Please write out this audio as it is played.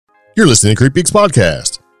You're listening to CreepGeeks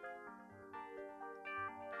Podcast.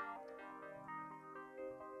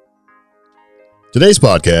 Today's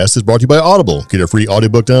podcast is brought to you by Audible. Get a free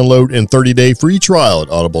audiobook download and 30-day free trial at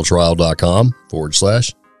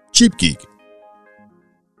audibletrial.com/CheapGeek.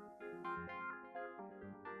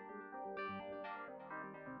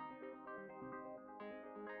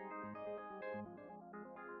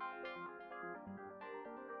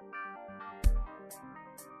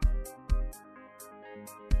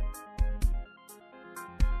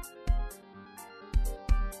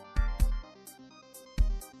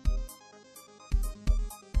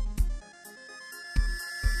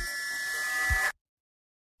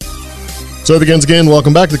 So it begins again.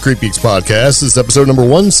 Welcome back to the CreepGeeks Podcast. This is episode number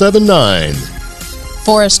 179.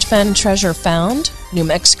 Forrest Fenn Treasure found, New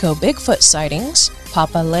Mexico Bigfoot sightings,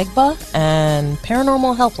 Papa Legba, and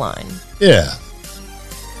Paranormal Helpline. Yeah.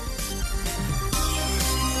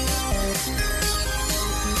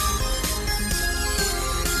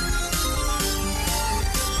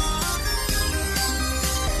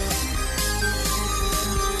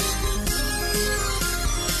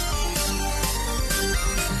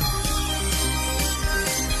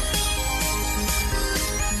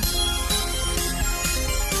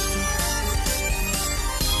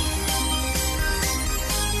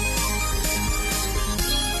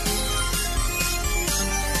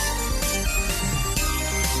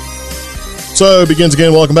 So it begins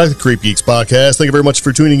again. Welcome back to the CreepGeeks Podcast. Thank you very much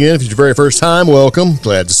for tuning in. If it's your very first time, welcome.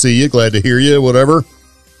 Glad to see you. Glad to hear you, whatever.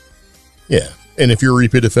 Yeah. And if you're a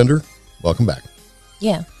repeat offender, welcome back.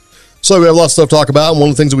 Yeah. So we have lots of stuff to talk about. And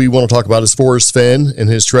one of the things that we want to talk about is Forrest Fenn and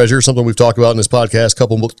his treasure, something we've talked about in this podcast a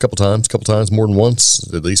couple times, more than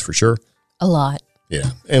once, at least for sure. A lot.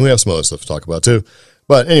 Yeah. And we have some other stuff to talk about too.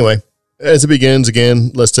 But anyway, as it begins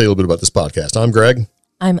again, let's tell you a little bit about this podcast. I'm Greg.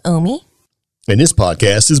 I'm Omi. And this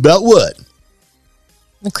podcast is about what?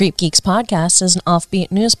 The CreepGeeks Podcast is an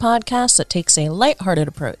offbeat news podcast that takes a lighthearted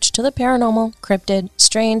approach to the paranormal, cryptid,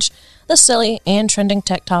 strange, the silly, and trending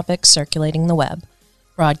tech topics circulating the web,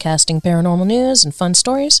 broadcasting paranormal news and fun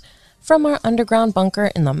stories from our underground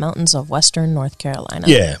bunker in the mountains of western North Carolina.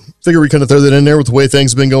 Yeah, figure we kind of throw that in there with the way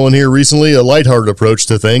things have been going here recently. A lighthearted approach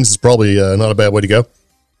to things is probably not a bad way to go.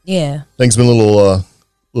 Yeah. Things have been a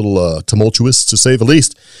little tumultuous, to say the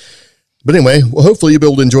least. But anyway, well, hopefully you'll be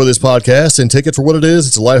able to enjoy this podcast and take it for what it is.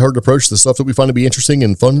 It's a lighthearted approach to the stuff that we find to be interesting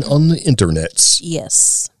and fun on the internets.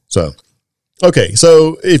 Yes. So, okay.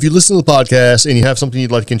 So if you listen to the podcast and you have something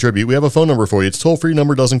you'd like to contribute, we have a phone number for you. It's a toll-free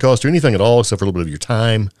number. Doesn't cost you anything at all except for a little bit of your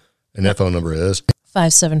time. And that phone number is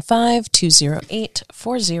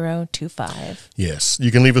 575-208-4025. Yes.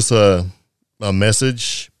 You can leave us a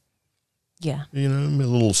message. Yeah. You know, a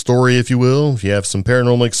little story, if you will. If you have some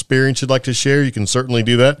paranormal experience you'd like to share, you can certainly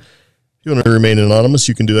do that. If you want to remain anonymous,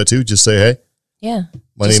 you can do that too. Just say, hey. Yeah.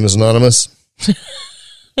 My name is Anonymous.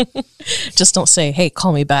 Just don't say, hey,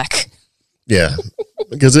 call me back. Yeah.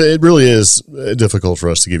 Because it really is difficult for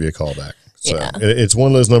us to give you a call back. So yeah. It's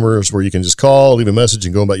one of those numbers where you can just call, leave a message,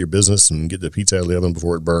 and go about your business and get the pizza out of the oven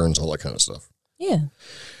before it burns, all that kind of stuff. Yeah.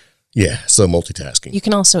 Yeah. So multitasking. You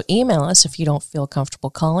can also email us if you don't feel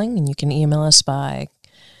comfortable calling, and you can email us by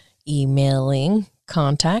emailing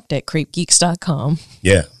contact@creepgeeks.com.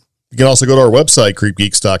 Yeah. You can also go to our website,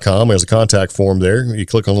 creepgeeks.com. There's a contact form there. You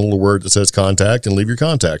click on the little word that says contact and leave your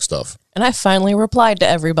contact stuff. And I finally replied to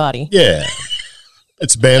everybody. Yeah.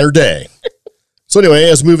 It's banner day. So anyway,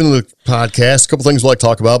 as we move into the podcast, a couple things we'd like to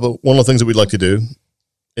talk about, but one of the things that we'd like to do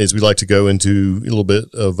is we'd like to go into a little bit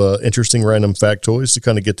of interesting random factoids to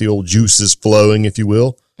kind of get the old juices flowing, if you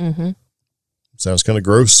will. Mm-hmm. Sounds kind of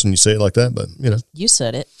gross when you say it like that, but you know. You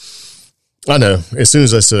said it. I know. As soon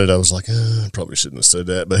as I said it, I was like, I probably shouldn't have said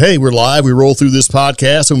that. But hey, we're live. We roll through this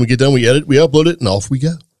podcast. When we get done, we edit, we upload it, and off we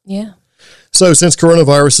go. Yeah. So since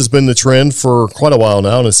coronavirus has been the trend for quite a while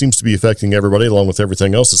now, and it seems to be affecting everybody along with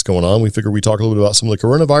everything else that's going on, we figure we talk a little bit about some of the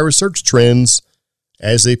coronavirus search trends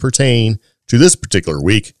as they pertain to this particular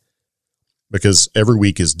week, because every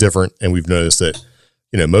week is different. And we've noticed that,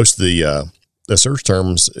 you know, most of the search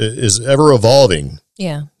terms is ever evolving.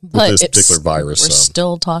 Yeah. With this particular virus. We're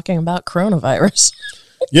still talking about coronavirus.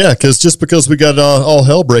 Yeah. Just because we got all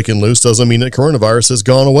hell breaking loose doesn't mean that coronavirus has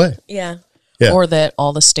gone away. Yeah. Yeah. Or that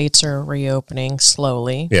all the states are reopening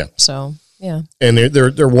slowly. Yeah. So, yeah. And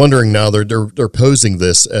they're wondering now, they're posing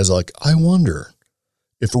this as like, I wonder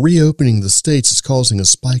if reopening the states is causing a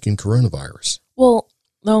spike in coronavirus. Well,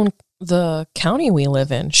 the county we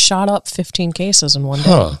live in shot up 15 cases in one day.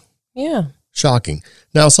 Huh. Yeah. Shocking.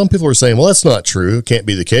 Now, some people are saying, well, that's not true. It can't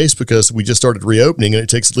be the case because we just started reopening and it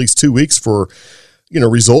takes at least 2 weeks for,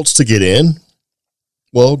 results to get in.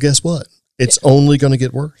 Well, guess what? It's only going to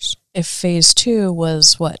get worse. if phase 2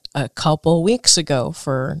 was, a couple weeks ago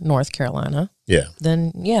for North Carolina,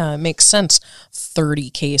 then, it makes sense. 30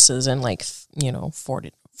 cases in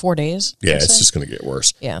 4 days. Yeah, it's just going to get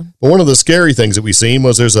worse. Yeah. But one of the scary things that we've seen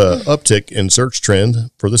was there's a uptick in search trend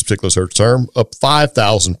for this particular search term, up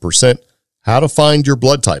 5,000%. How to find your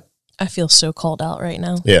blood type. I feel so called out right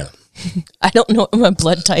now. Yeah. I don't know what my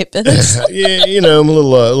blood type is. Yeah, I'm a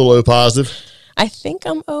little O positive. I think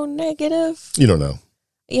I'm O negative. You don't know.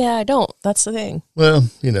 Yeah, I don't. That's the thing. Well,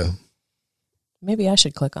 Maybe I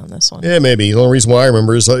should click on this one. Yeah, maybe. The only reason why I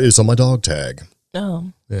remember is on my dog tag.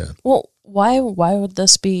 Oh. Yeah. Well, why would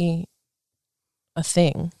this be a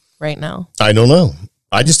thing right now? I don't know.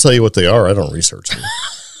 I just tell you what they are. I don't research them.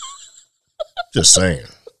 Just saying.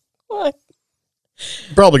 What?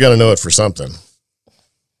 You probably got to know it for something.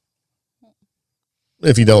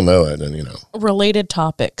 If you don't know it, then Related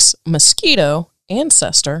topics: mosquito,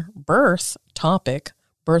 ancestor, birth, topic,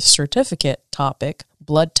 birth certificate, topic,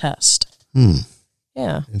 blood test.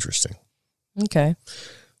 Yeah. Interesting. Okay.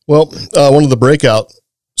 Well, one of the breakout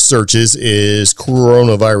searches is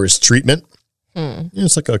coronavirus treatment.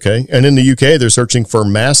 It's like, okay. And in the UK, they're searching for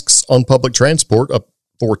masks on public transport, up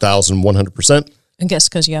 4,100%. I guess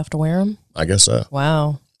because you have to wear them? I guess so.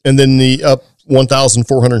 Wow. And then the up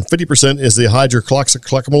 1,450% is the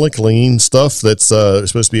hydroxychloroquine stuff that's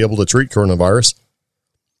supposed to be able to treat coronavirus.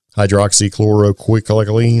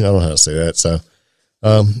 Hydroxychloroquine. I don't know how to say that. So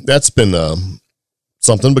that's been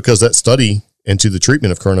something because that study into the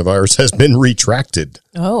treatment of coronavirus has been retracted.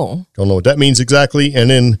 Oh. Don't know what that means exactly.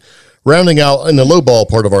 And then rounding out in the low ball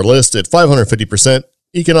part of our list at 550%,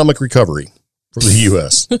 economic recovery for the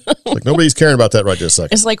U.S. Like nobody's caring about that right this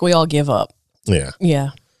second. It's like we all give up. Yeah.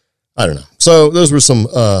 Yeah. I don't know. So those were some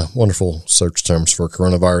wonderful search terms for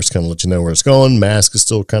coronavirus, kind of let you know where it's going. Mask is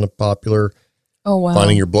still kind of popular. Oh, wow.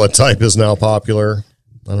 Finding your blood type is now popular.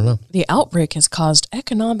 I don't know. The outbreak has caused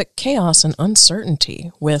economic chaos and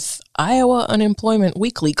uncertainty, with Iowa unemployment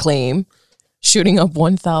weekly claim shooting up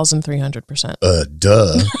 1,300%.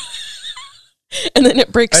 Duh. And then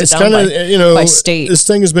it breaks it down kinda, by state. This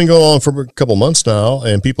thing has been going on for a couple months now,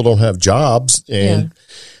 and people don't have jobs, and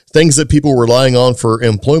things that people were relying on for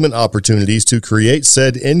employment opportunities to create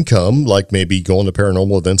said income, like maybe going to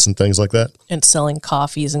paranormal events and things like that. And selling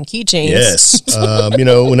coffees and keychains. Yes.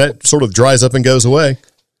 When that sort of dries up and goes away,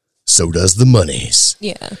 so does the monies.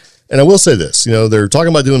 Yeah. And I will say this, they're talking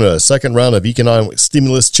about doing a second round of economic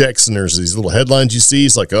stimulus checks, and there's these little headlines you see.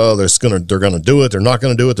 It's like, oh, they're going to do it. They're not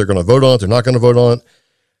going to do it. They're going to vote on it. They're not going to vote on it.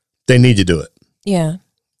 They need to do it. Yeah.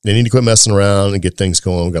 They need to quit messing around and get things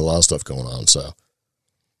going. We've got a lot of stuff going on. So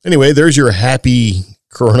anyway, there's your happy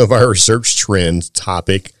coronavirus search trend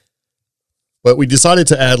topic. But we decided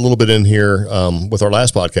to add a little bit in here. With our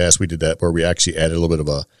last podcast, we did that where we actually added a little bit of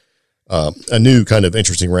a new kind of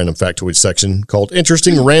interesting random factoid section called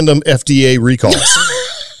Interesting Random FDA Recalls.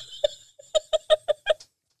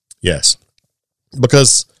 Yes.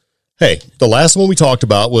 Because, hey, the last one we talked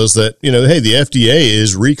about was that, the FDA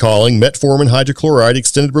is recalling metformin hydrochloride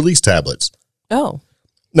extended release tablets. Oh.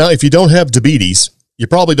 Now, if you don't have diabetes, you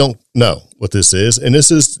probably don't know what this is. And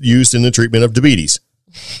this is used in the treatment of diabetes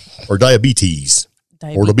or diabetes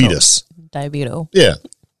or diabetes. Diabeto. Yeah.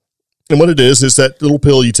 And what it is that little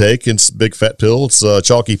pill you take. It's a big fat pill. It's a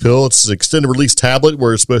chalky pill. It's an extended release tablet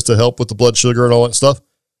where it's supposed to help with the blood sugar and all that stuff.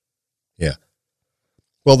 Yeah.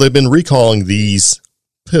 Well, they've been recalling these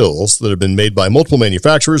pills that have been made by multiple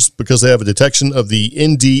manufacturers because they have a detection of the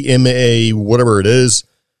NDMA, whatever it is.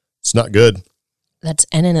 It's not good. That's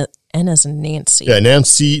N as in Nancy. Yeah,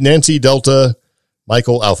 Nancy Delta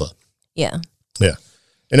Michael Alpha. Yeah. Yeah.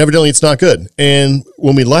 And evidently it's not good. And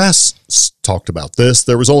when we last talked about this,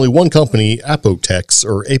 there was only one company, Apotex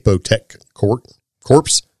Corps. How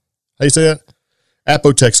do you say that?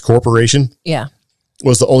 Apotex Corporation. Yeah.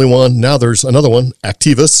 Was the only one. Now there's another one,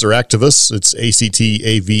 Actavis. It's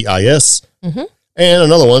ACTAVIS. Mm-hmm. And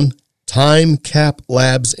another one, Time Cap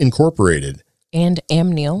Labs Incorporated. And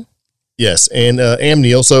Amneal. Yes, and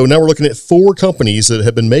Amneal. So now we're looking at 4 companies that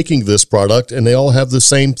have been making this product, and they all have the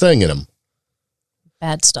same thing in them.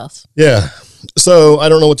 Bad stuff. Yeah. So I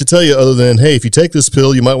don't know what to tell you other than, hey, if you take this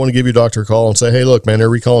pill, you might want to give your doctor a call and say, hey, look, man, they're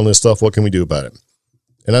recalling this stuff. What can we do about it?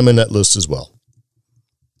 And I'm in that list as well.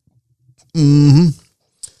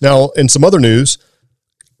 Now, in some other news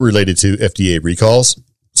related to FDA recalls,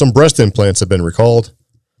 some breast implants have been recalled.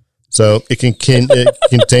 So it can contain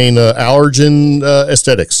allergen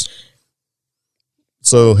aesthetics.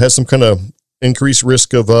 So it has some kind of increased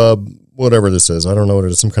risk of whatever this is. I don't know what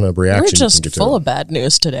it is, some kind of reaction. We're just full of bad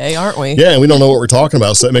news today, aren't we? Yeah, and we don't know what we're talking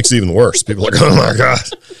about, so that makes it even worse. People are like, oh my God,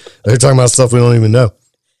 they're talking about stuff we don't even know.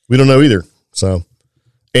 We don't know either. So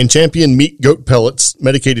And Champion Meat Goat Pellets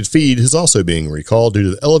medicated feed is also being recalled due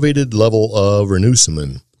to the elevated level of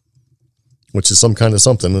renucimin, which is some kind of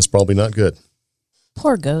something that's probably not good.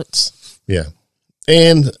 Poor goats. Yeah.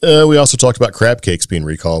 And we also talked about crab cakes being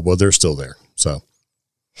recalled. Well, they're still there. So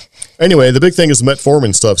anyway, the big thing is the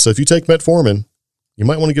metformin stuff. So if you take metformin, you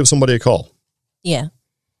might want to give somebody a call. Yeah.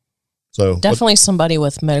 So definitely somebody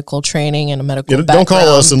with medical training and a medical background. Don't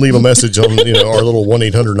call us and leave a message on our little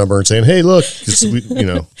 1-800 number and saying, hey, look,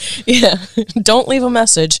 Yeah. Don't leave a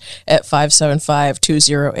message at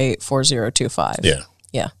 575-208-4025. Yeah.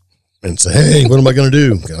 Yeah. And say, hey, what am I going to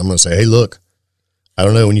do? I'm going to say, hey, look, I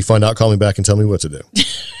don't know. When you find out, call me back and tell me what to do.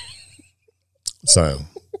 So,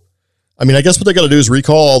 I mean, I guess what they got to do is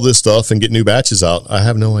recall all this stuff and get new batches out. I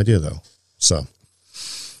have no idea, though. So,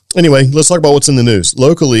 anyway, let's talk about what's in the news.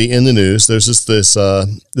 Locally in the news, there's just this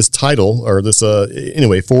title or this,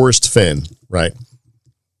 Forrest Fenn, right?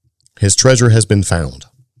 His treasure has been found.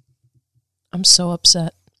 I'm so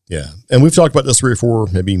upset. Yeah. And we've talked about this 3 or 4,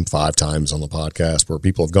 maybe even 5 times on the podcast where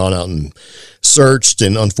people have gone out and searched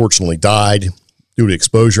and unfortunately died due to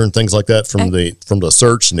exposure and things like that from the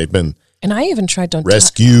search. And they've been I even tried to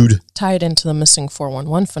rescued. Tie it into the missing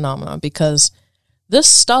 411 phenomenon because this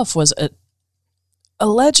stuff was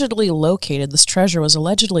allegedly located. This treasure was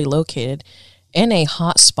allegedly located in a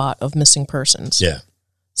hot spot of missing persons. Yeah.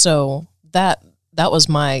 So that was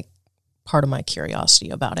my part of my curiosity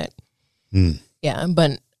about it. Mm. Yeah,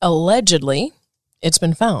 but allegedly it's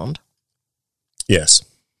been found. Yes.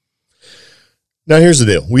 Now here's the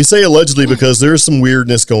deal. We say allegedly because there's some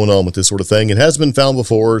weirdness going on with this sort of thing. It has been found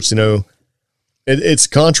before. It's, it's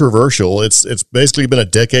controversial. It's basically been a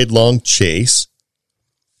decade-long chase.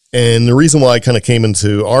 And the reason why it kind of came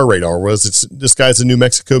into our radar was this guy's a New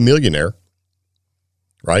Mexico millionaire,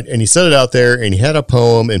 right? And he set it out there and he had a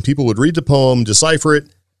poem and people would read the poem, decipher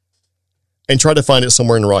it, and try to find it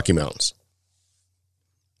somewhere in the Rocky Mountains,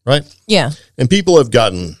 right? Yeah. And people have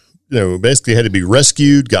gotten, basically had to be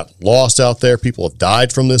rescued, got lost out there. People have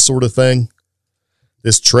died from this sort of thing,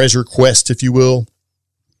 this treasure quest, if you will.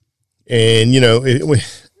 And,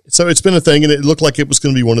 so it's been a thing and it looked like it was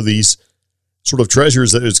going to be one of these sort of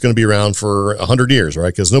treasures that is going to be around for 100 years,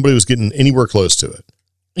 right? Because nobody was getting anywhere close to it.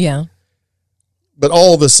 Yeah. But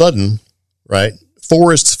all of a sudden, right,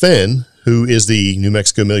 Forrest Fenn, who is the New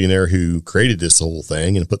Mexico millionaire who created this whole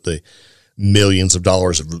thing and put the millions of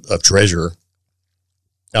dollars of treasure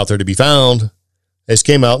out there to be found, has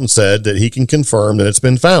came out and said that he can confirm that it's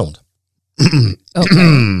been found.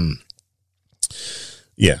 Okay.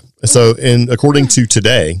 Yeah. So, according to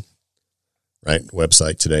Today, right,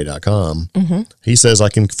 website today.com, he says, I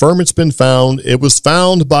confirm it's been found. It was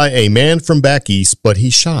found by a man from back east, but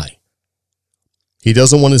he's shy. He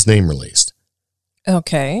doesn't want his name released.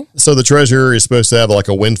 Okay. So the treasure is supposed to have like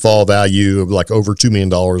a windfall value of like over $2 million,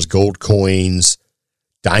 gold coins,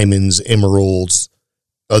 diamonds, emeralds,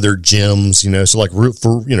 other gems, so like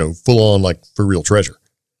for, full on like for real treasure.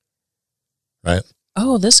 Right.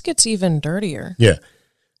 Oh, this gets even dirtier. Yeah.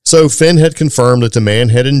 So Fenn had confirmed that the man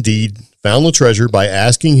had indeed found the treasure by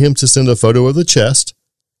asking him to send a photo of the chest.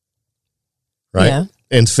 Right. Yeah.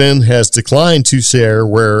 And Fenn has declined to share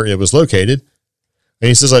where it was located. And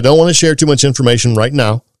he says, I don't want to share too much information right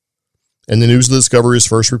now. And the news of the discovery is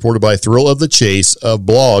first reported by Thrill of the Chase, a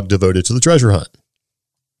blog devoted to the treasure hunt.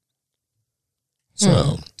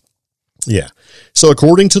 So, yeah. So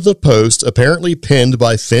according to the post, apparently penned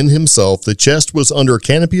by Fenn himself, the chest was under a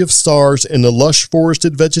canopy of stars in the lush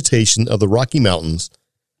forested vegetation of the Rocky Mountains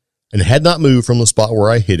and had not moved from the spot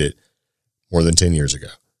where I hid it more than 10 years ago.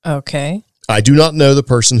 Okay. I do not know the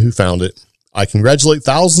person who found it. I congratulate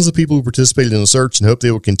thousands of people who participated in the search and hope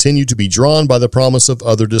they will continue to be drawn by the promise of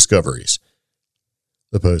other discoveries.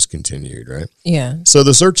 The post continued, right? Yeah. So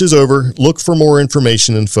the search is over. Look for more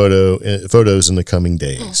information and photos in the coming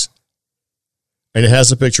days. And it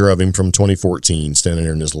has a picture of him from 2014 standing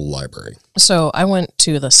there in his little library. So I went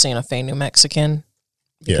to the Santa Fe, New Mexican,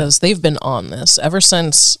 because they've been on this ever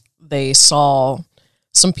since they saw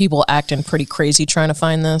some people acting pretty crazy trying to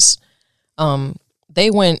find this.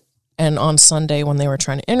 They went, and on Sunday when they were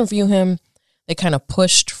trying to interview him, they kind of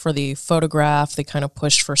pushed for the photograph. They kind of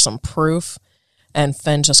pushed for some proof. And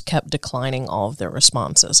Fenn just kept declining all of their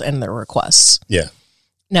responses and their requests. Yeah.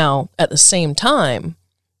 Now, at the same time,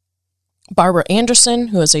 Barbara Anderson,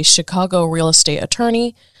 who is a Chicago real estate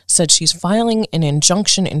attorney, said she's filing an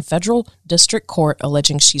injunction in federal district court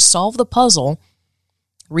alleging she solved the puzzle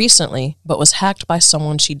recently, but was hacked by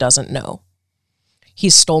someone she doesn't know. He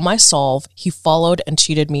stole my solve. He followed and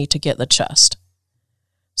cheated me to get the chest.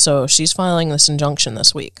 So she's filing this injunction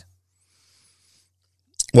this week.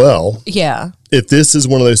 Well, yeah. If this is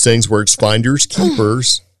one of those things where it's finders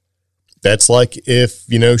keepers, that's like if,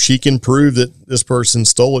 she can prove that this person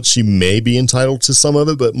stole it, she may be entitled to some of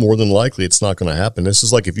it, but more than likely it's not going to happen. This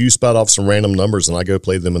is like if you spout off some random numbers and I go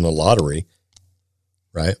play them in the lottery,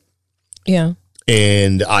 right? Yeah.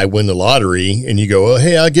 And I win the lottery and you go, oh,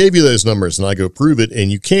 hey, I gave you those numbers, and I go prove it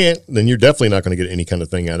and you can't, then you're definitely not going to get any kind of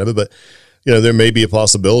thing out of it. But, there may be a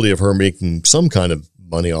possibility of her making some kind of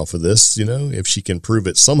money off of this, if she can prove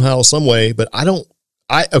it somehow, some way. But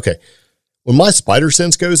okay. When my spider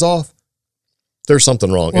sense goes off, there's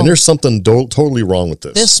something wrong. And there's something totally wrong with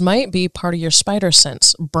this. This might be part of your spider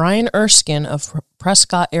sense. Brian Erskine of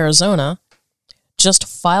Prescott, Arizona, just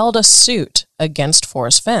filed a suit against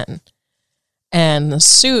Forrest Fenn. And the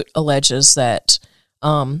suit alleges that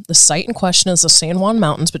the site in question is the San Juan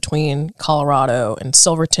Mountains between Colorado and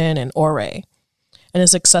Silverton and Ouray, and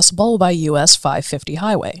is accessible by US 550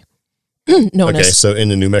 highway. So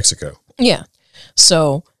into New Mexico. Yeah.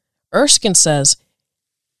 So Erskine says,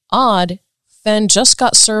 odd, Fenn just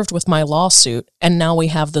got served with my lawsuit, and now we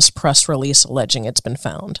have this press release alleging it's been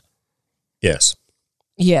found. Yes.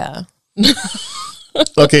 Yeah.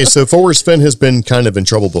 Okay, so Forrest Fenn has been kind of in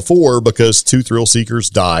trouble before because 2 thrill seekers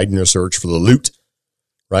died in their search for the loot,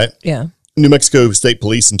 right? Yeah. New Mexico State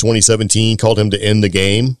Police in 2017 called him to end the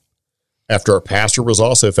game after a pastor was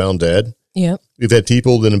also found dead. Yeah. We've had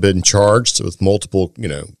people that have been charged with multiple,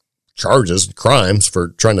 charges, crimes for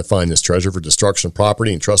trying to find this treasure, for destruction of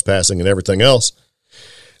property and trespassing and everything else.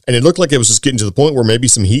 And it looked like it was just getting to the point where maybe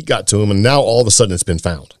some heat got to him, and now all of a sudden it's been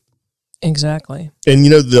found. Exactly. And,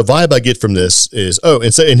 the vibe I get from this is,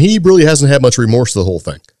 and he really hasn't had much remorse for the whole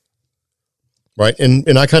thing. Right.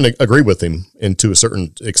 And I kind of agree with him, and to a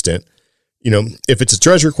certain extent, if it's a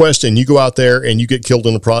treasure quest and you go out there and you get killed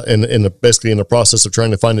basically in the process of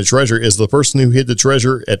trying to find the treasure, is the person who hid the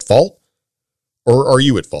treasure at fault, or are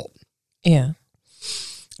you at fault? Yeah.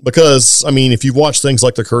 Because, if you've watched things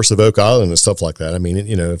like The Curse of Oak Island and stuff like that,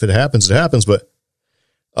 if it happens, it happens. But,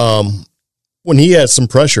 when he had some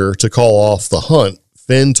pressure to call off the hunt,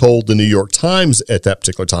 Fenn told the New York Times at that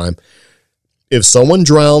particular time, if someone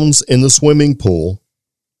drowns in the swimming pool,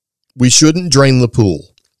 we shouldn't drain the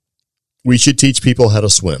pool. We should teach people how to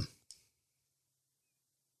swim.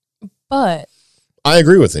 But I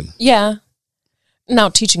agree with him. Yeah. Now,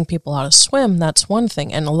 teaching people how to swim, that's one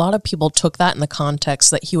thing. And a lot of people took that in the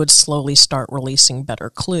context that he would slowly start releasing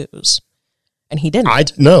better clues. And he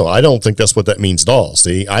didn't. No, I don't think that's what that means at all.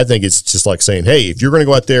 See, I think it's just like saying, hey, if you're going to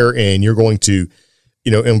go out there and you're going to,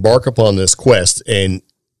 embark upon this quest and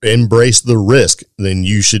embrace the risk, then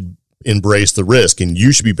you should embrace the risk and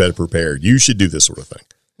you should be better prepared. You should do this sort of thing.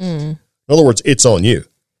 In other words, it's on you.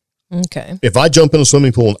 Okay. If I jump in a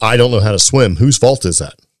swimming pool and I don't know how to swim, whose fault is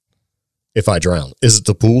that? If I drown, is it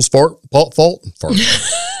the pool's fault?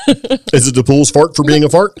 Is it the pool's fault for being a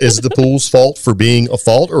fart? Is it the pool's fault for being a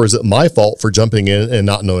fault? Or is it my fault for jumping in and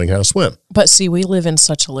not knowing how to swim? But see, we live in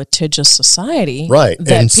such a litigious society. Right.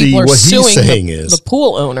 That and see, what he's saying is the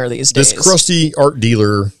pool owner these days. This crusty art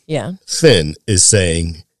dealer, Fenn, is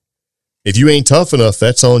saying, if you ain't tough enough,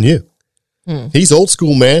 that's on you. He's old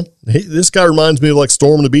school, man. This guy reminds me of like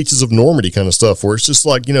Storming the Beaches of Normandy kind of stuff, where it's just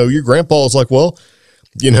like, your grandpa is like, well,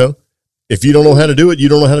 if you don't know how to do it, you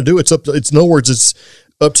don't know how to do it. It's in other words, it's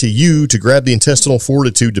up to you to grab the intestinal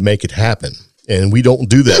fortitude to make it happen. And we don't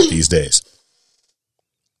do that these days.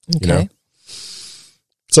 Okay.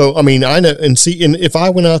 So, I know, and see, and if I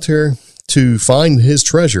went out there to find his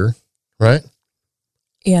treasure, right?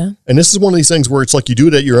 Yeah. And this is one of these things where it's like you do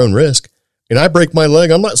it at your own risk. And I break my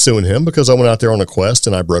leg, I'm not suing him because I went out there on a quest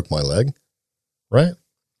and I broke my leg, right?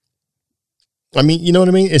 You know what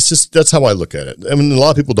I mean? It's just, that's how I look at it. A lot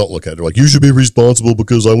of people don't look at it like, you should be responsible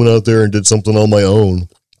because I went out there and did something on my own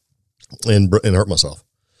and hurt myself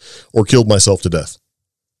or killed myself to death.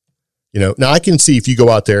 Now I can see if you go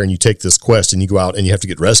out there and you take this quest and you go out and you have to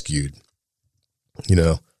get rescued,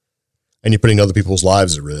 and you're putting other people's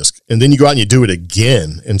lives at risk. And then you go out and you do it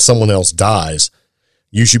again and someone else dies.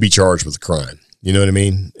 You should be charged with a crime. You know what I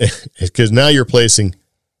mean? Because now you're placing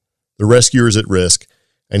the rescuers at risk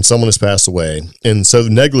and someone has passed away. And so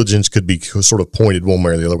negligence could be sort of pointed one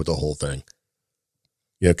way or the other with the whole thing.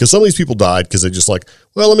 Because some of these people died because they're just like,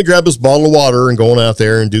 well, let me grab this bottle of water and go on out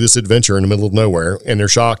there and do this adventure in the middle of nowhere. And they're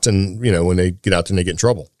shocked. And, when they get out there and they get in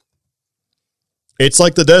trouble. It's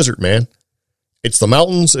like the desert, man. It's the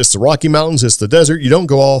mountains. It's the Rocky Mountains. It's the desert. You don't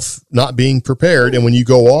go off not being prepared. And when you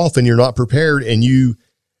go off and you're not prepared and you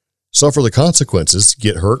suffer the consequences,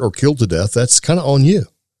 get hurt or killed to death, that's kind of on you.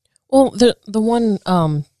 Well, the one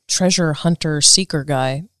treasure hunter seeker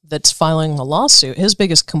guy that's filing a lawsuit, his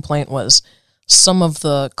biggest complaint was some of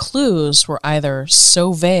the clues were either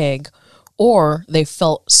so vague or they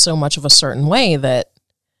felt so much of a certain way that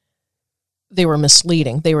they were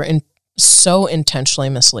misleading. They were so intentionally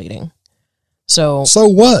misleading. So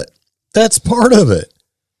what? That's part of it.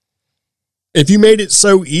 If you made it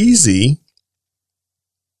so easy,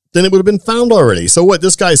 then it would have been found already. So what?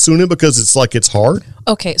 This guy's suing it because it's hard?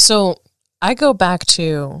 Okay, so I go back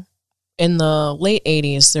to, in the late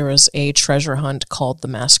 80s, there was a treasure hunt called The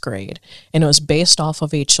Masquerade, and it was based off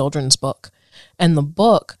of a children's book. And the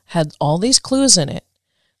book had all these clues in it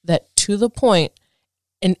that, to the point,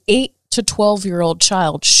 an 8 to 12-year-old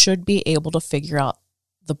child should be able to figure out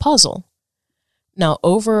the puzzle. Now,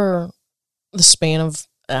 over the span of,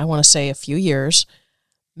 I want to say, a few years,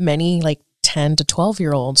 many 10 to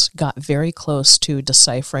 12-year-olds got very close to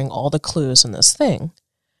deciphering all the clues in this thing.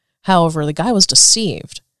 However, the guy was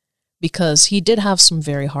deceived because he did have some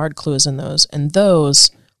very hard clues in those, and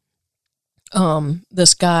those,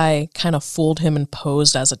 this guy kind of fooled him and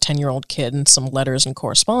posed as a 10-year-old kid in some letters and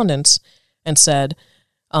correspondence and said,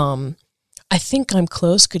 I think I'm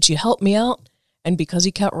close. Could you help me out? And because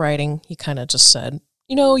he kept writing, he kind of just said,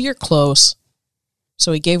 you're close.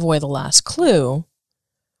 So he gave away the last clue,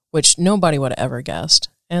 which nobody would have ever guessed.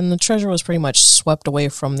 And the treasure was pretty much swept away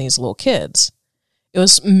from these little kids. It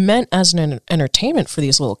was meant as an entertainment for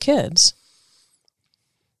these little kids.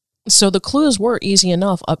 So the clues were easy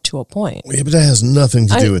enough up to a point. Yeah, but that has nothing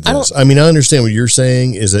to do with this. I understand what you're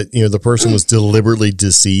saying is that, the person was deliberately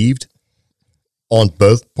deceived on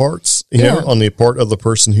both parts, on the part of the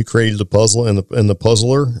person who created the puzzle and the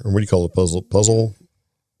puzzler, or what do you call the puzzle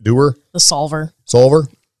doer? The solver.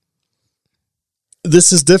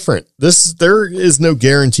 This is different. There is no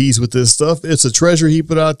guarantees with this stuff. It's a treasure he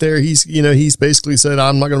put out there. He's basically said,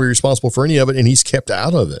 I'm not going to be responsible for any of it, and he's kept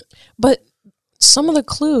out of it. But some of the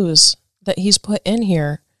clues that he's put in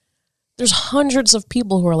here, there's hundreds of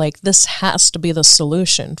people who are like, this has to be the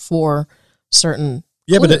solution for certain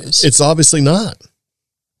clues. But it's obviously not.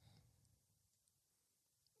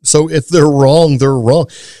 So if they're wrong, they're wrong.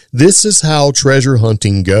 This is how treasure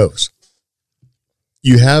hunting goes.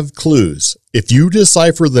 You have clues. If you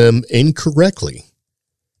decipher them incorrectly,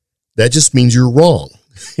 that just means you're wrong.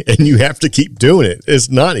 And you have to keep doing it. It's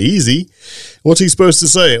not easy. What's he supposed to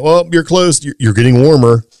say? Well, you're close. You're getting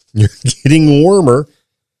warmer. You're getting warmer.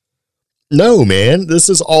 No, man, this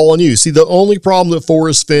is all on you. See, the only problem that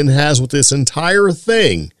Forrest Fenn has with this entire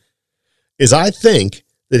thing is I think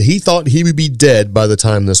that he thought he would be dead by the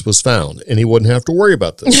time this was found, and he wouldn't have to worry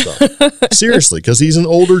about this stuff. Seriously, because he's an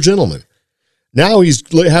older gentleman. Now he's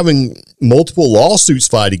having multiple lawsuits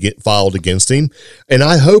filed against him, and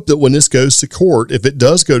I hope that when this goes to court, if it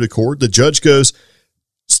does go to court, the judge goes,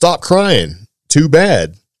 stop crying. Too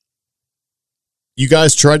bad. You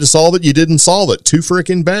guys tried to solve it. You didn't solve it. Too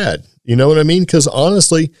freaking bad. You know what I mean? Because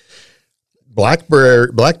honestly,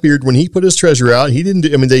 Blackbeard, when he put his treasure out, he didn't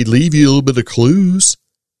they leave you a little bit of clues.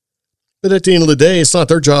 But at the end of the day, it's not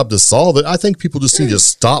their job to solve it. I think people just need to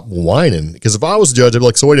stop whining. Because if I was a judge, I'd be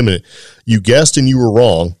like, so wait a minute. You guessed and you were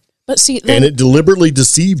wrong. But see, and it deliberately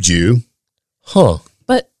deceived you. Huh.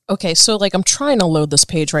 But, okay, so I'm trying to load this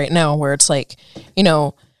page right now where it's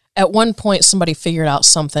at one point somebody figured out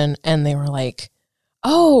something and they were like,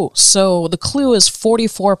 oh, so the clue is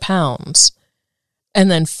 44 pounds. And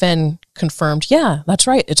then Fenn confirmed, yeah, that's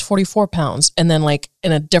right. It's 44 pounds. And then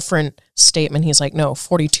in a different statement, he's like, no,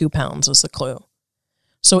 42 pounds is the clue.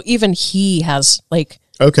 So even he has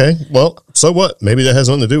okay, well, so what? Maybe that has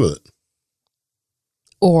nothing to do with it.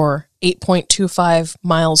 Or 8.25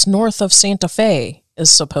 miles north of Santa Fe is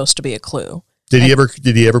supposed to be a clue. Did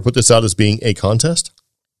he ever put this out as being a contest?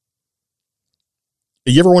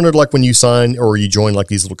 You ever wondered, when you sign or you join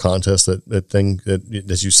these little contests,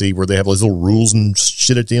 that you see where they have those little rules and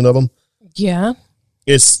shit at the end of them? Yeah.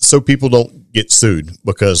 It's so people don't get sued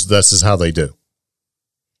because this is how they do.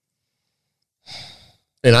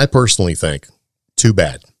 And I personally think, too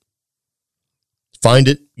bad. Find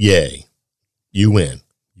it, yay. You win.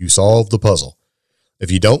 You solve the puzzle. If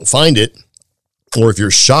you don't find it, or if you're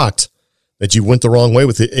shocked that you went the wrong way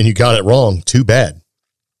with it and you got it wrong, too bad.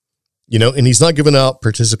 And he's not giving out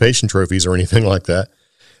participation trophies or anything like that.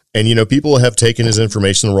 And, people have taken his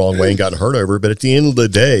information the wrong way and gotten hurt over it. But at the end of the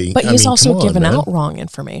day, but he's also given out wrong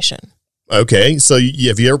information. Okay. So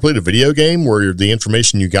have you ever played a video game where the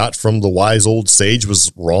information you got from the wise old sage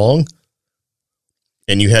was wrong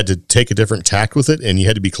and you had to take a different tact with it and you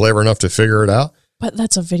had to be clever enough to figure it out? But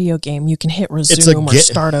that's a video game. You can hit resume or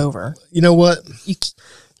start over. You know what?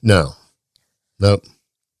 No. Nope.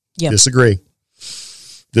 Yep.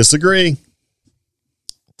 Disagree.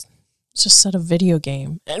 Just said a video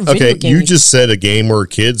game. Okay, you just said a game where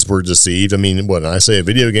kids were deceived. I mean, when I say a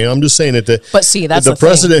video game, I'm just saying that but see, that's the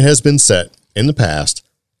precedent has been set in the past,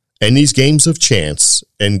 and these games of chance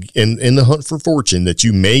and in the hunt for fortune that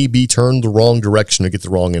you may be turned the wrong direction to get the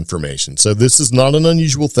wrong information. So this is not an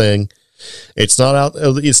unusual thing. It's not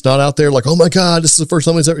out there like, oh my God, this is the first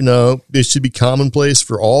time it's ever. No, this should be commonplace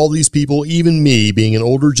for all these people, even me being an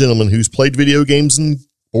older gentleman who's played video games and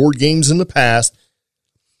board games in the past,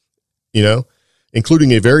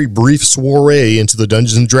 including a very brief soiree into the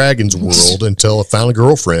Dungeons and Dragons world until I found a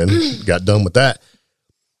girlfriend, got done with that.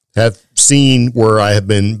 Have seen where I have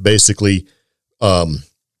been basically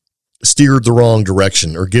steered the wrong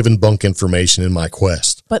direction or given bunk information in my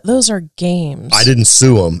quest. But those are games. I didn't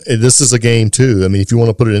sue them. This is a game too. I mean, if you want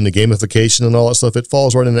to put it into gamification and all that stuff, it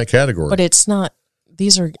falls right in that category. But it's not.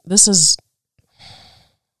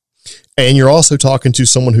 And you're also talking to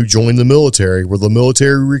someone who joined the military, where the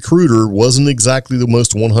military recruiter wasn't exactly the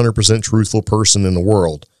most 100% truthful person in the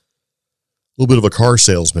world. A little bit of a car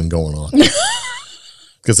salesman going on.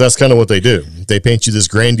 Because that's kind of what they do. They paint you this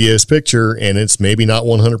grandiose picture, and it's maybe not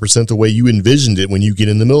 100% the way you envisioned it when you get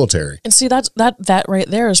in the military. And see, that right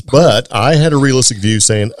there is part. But I had a realistic view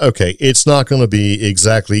saying, okay, it's not going to be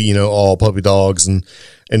exactly, all puppy dogs and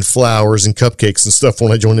flowers and cupcakes and stuff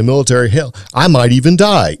when I join the military. Hell, I might even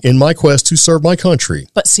die in my quest to serve my country.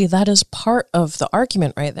 But see, that is part of the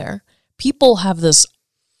argument right there. People have this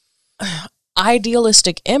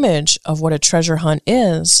idealistic image of what a treasure hunt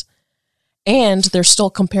is, and they're still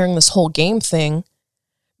comparing this whole game thing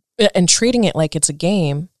and treating it like it's a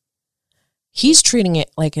game. He's treating it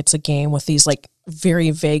like it's a game with these like very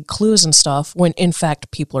vague clues and stuff, when in fact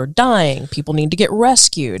people are dying. People need to get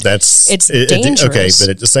rescued. It's dangerous. Okay, but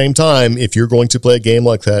at the same time, if you're going to play a game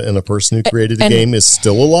like that and a person who created the game is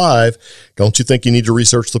still alive, don't you think you need to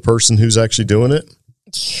research the person who's actually doing it?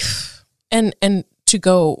 And to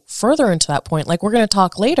go further into that point, like we're going to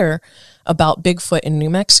talk later about Bigfoot in New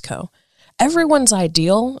Mexico. Everyone's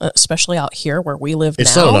ideal, especially out here where we live now.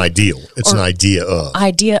 It's not an ideal. It's an idea of.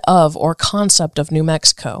 Idea of or concept of New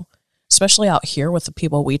Mexico. Especially out here with the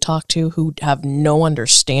people we talk to who have no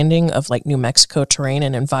understanding of like New Mexico terrain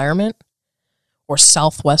and environment or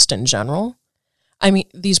Southwest in general. I mean,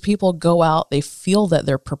 these people go out, they feel that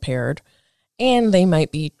they're prepared, and they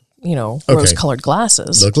might be, rose-colored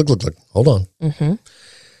glasses. Look. Hold on. Mm-hmm.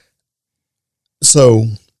 So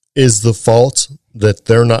is the fault that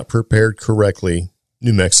they're not prepared correctly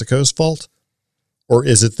New Mexico's fault, or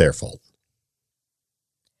is it their fault?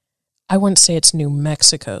 I wouldn't say it's New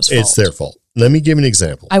Mexico's fault. It's their fault. Let me give you an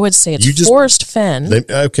example. I would say it's Forrest Fenn.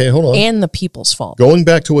 Okay, hold on. And the people's fault. Going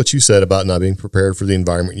back to what you said about not being prepared for the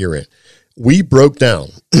environment you're in. We broke down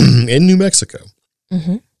in New Mexico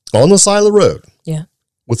on the side of the road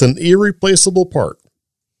with an irreplaceable part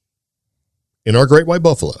in our great white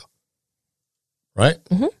buffalo. Right?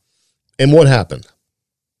 Mm-hmm. And what happened?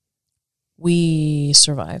 We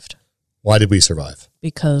survived. Why did we survive?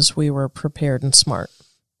 Because we were prepared and smart.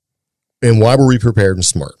 And why were we prepared and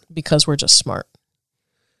smart? Because we're just smart.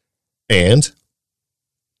 And?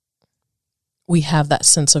 We have that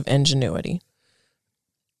sense of ingenuity.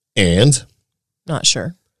 And? Not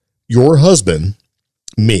sure. Your husband,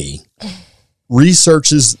 me,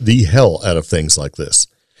 researches the hell out of things like this.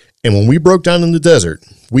 And when we broke down in the desert,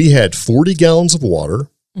 we had 40 gallons of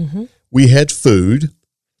water. Mm-hmm. We had food.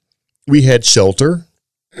 We had shelter.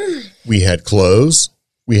 We had clothes.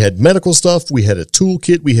 We had medical stuff. We had a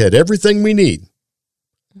toolkit. We had everything we need.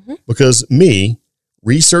 Mm-hmm. Because me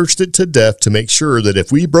researched it to death to make sure that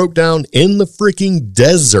if we broke down in the freaking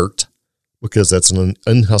desert, because that's an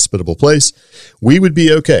inhospitable place, we would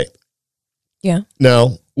be okay. Yeah.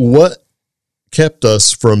 Now, what kept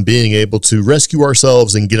us from being able to rescue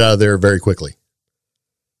ourselves and get out of there very quickly?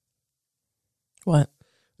 What?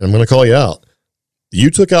 I'm going to call you out. You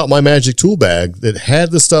took out my magic tool bag that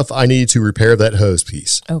had the stuff I needed to repair that hose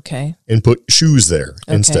piece. Okay. And put shoes there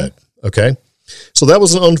instead. Okay. So that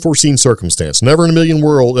was an unforeseen circumstance. Never in a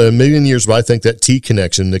million years, but I think that T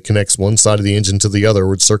connection that connects one side of the engine to the other,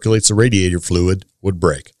 which circulates the radiator fluid, would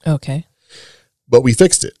break. Okay. But we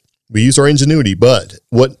fixed it. We used our ingenuity. But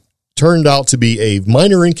what turned out to be a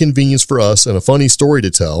minor inconvenience for us and a funny story to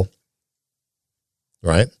tell,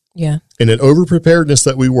 right? Yeah. And an over-preparedness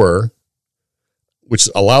that we were, which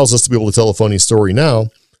allows us to be able to tell a funny story now,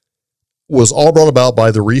 was all brought about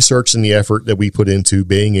by the research and the effort that we put into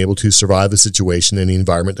being able to survive the situation and the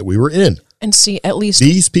environment that we were in. And see, at least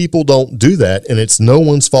these people don't do that, and it's no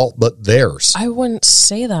one's fault but theirs. I wouldn't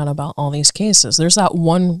say that about all these cases. There's that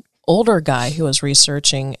one older guy who was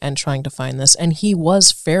researching and trying to find this, and he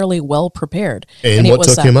was fairly well prepared. And what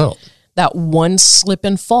took him out? That one slip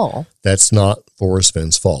and fall. That's not Forrest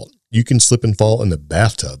Fenn's fault. You can slip and fall in the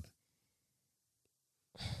bathtub.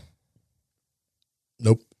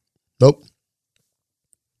 Nope.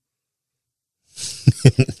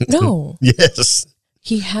 No. Yes.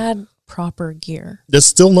 He had proper gear. That's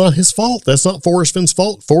still not his fault. That's not Forrest Fenn's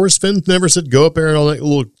fault. Forrest Fenn never said go up there on that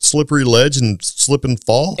little slippery ledge and slip and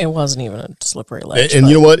fall. It wasn't even a slippery ledge. And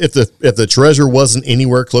you know what? If the treasure wasn't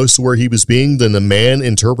anywhere close to where he was being, then the man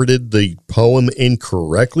interpreted the poem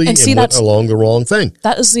incorrectly and went along the wrong thing.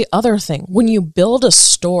 That is the other thing. When you build a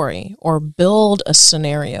story or build a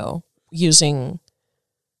scenario using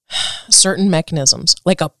certain mechanisms,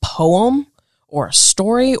 like a poem or a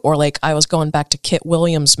story, or like I was going back to Kit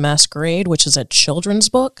Williams' Masquerade, which is a children's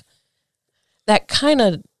book, that kind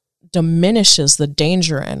of diminishes the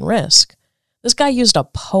danger and risk. This guy used a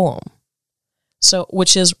poem,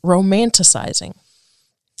 which is romanticizing.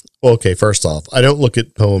 Well, okay, first off, I don't look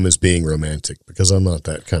at poem as being romantic because I'm not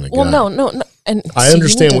that kind of guy. Well, no. And I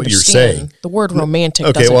understand what you're saying. The word romantic.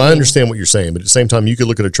 Okay, well, I understand what you're saying, but at the same time, you could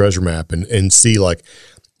look at a treasure map and see like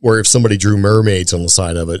where if somebody drew mermaids on the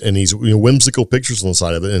side of it and these whimsical pictures on the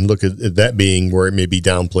side of it and look at that being where it maybe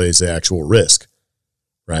downplays the actual risk,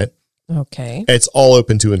 right? Okay. It's all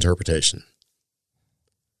open to interpretation.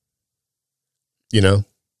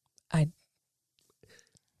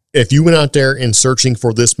 If you went out there and searching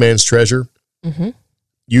for this man's treasure,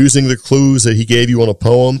 using the clues that he gave you on a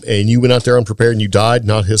poem, and you went out there unprepared and you died,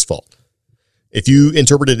 not his fault. If you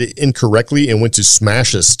interpreted it incorrectly and went to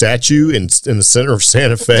smash a statue in the center of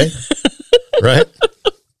Santa Fe, right?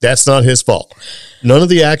 That's not his fault. None of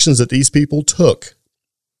the actions that these people took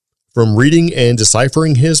from reading and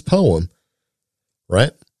deciphering his poem,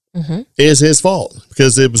 right, is his fault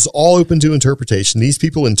because it was all open to interpretation. These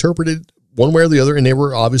people interpreted one way or the other, and they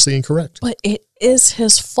were obviously incorrect. But it is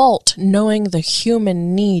his fault knowing the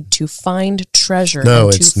human need to find treasure.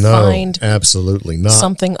 Absolutely not.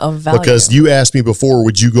 Something of value. Because you asked me before,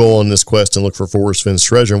 would you go on this quest and look for Forrest Fenn's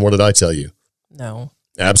treasure? And what did I tell you? No.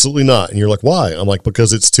 Absolutely not. And you're like, why? I'm like,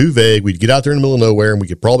 because it's too vague. We'd get out there in the middle of nowhere and we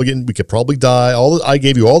could probably die. I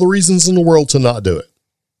gave you all the reasons in the world to not do it.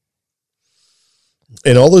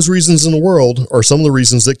 And all those reasons in the world are some of the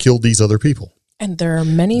reasons that killed these other people. And there are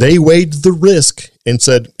many. They weighed the risk and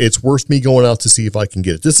said, it's worth me going out to see if I can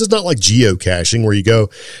get it. This is not like geocaching where you go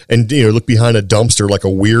and look behind a dumpster like a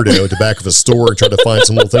weirdo at the back of a store and try to find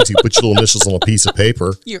some little things. You put your little initials on a piece of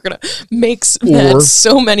paper. You're going to make mad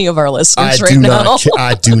so many of our listeners now.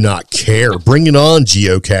 I do not care. Bring it on,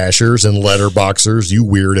 geocachers and letterboxers, you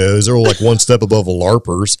weirdos. They're like one step above the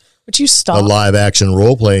LARPers. Would you stop? The live action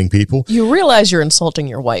role-playing people. You realize you're insulting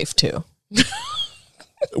your wife, too.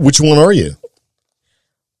 Which one are you?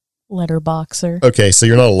 Letterboxer. Okay, so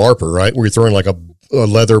you're not a LARPer, right? Where you're throwing like a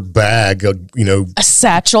leather bag, a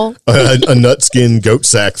satchel, a nut skin goat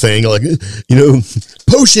sack thing, like,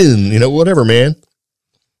 potion, whatever, man.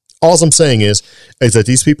 All I'm saying is that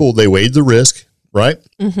these people, they weighed the risk, right?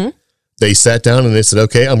 Mm-hmm. They sat down and they said,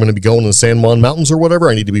 okay, I'm going to be going to the San Juan Mountains or whatever.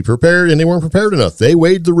 I need to be prepared. And they weren't prepared enough. They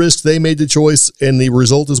weighed the risk. They made the choice. And the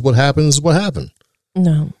result is what happened.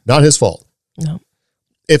 No. Not his fault. No.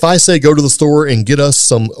 If I say go to the store and get us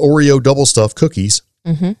some Oreo double stuffed cookies,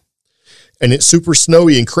 and it's super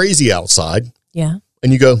snowy and crazy outside, yeah,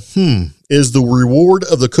 and you go, is the reward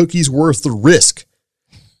of the cookies worth the risk?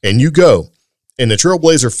 And you go, and the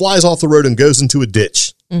Trailblazer flies off the road and goes into a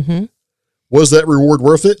ditch. Mm-hmm. Was that reward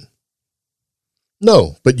worth it?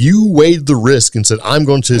 No, but you weighed the risk and said, I'm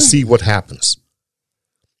going to see what happens.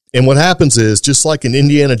 And what happens is, just like in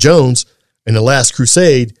Indiana Jones in The Last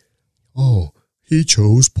Crusade, he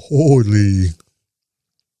chose poorly.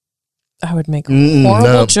 I would make a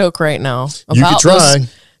horrible joke right now. You could try.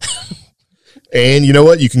 And you know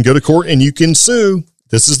what? You can go to court and you can sue.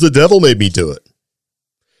 This is the devil made me do it.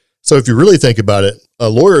 So if you really think about it, a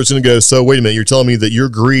lawyer is going to go, so wait a minute, you're telling me that your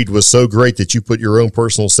greed was so great that you put your own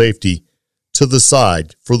personal safety to the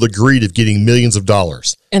side for the greed of getting millions of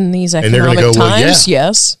dollars. In these economic times,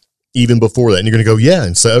 yes. Even before that. And you're going to go, yeah,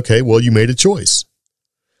 and say, okay, well, you made a choice.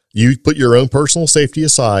 You put your own personal safety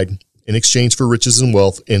aside in exchange for riches and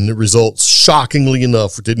wealth, and the results, shockingly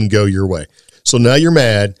enough, didn't go your way. So now you're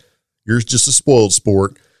mad. You're just a spoiled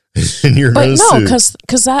sport, and you're going to sue. But no,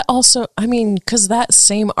 because that also, because that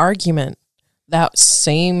same argument, that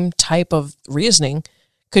same type of reasoning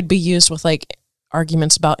could be used with like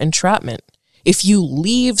arguments about entrapment. If you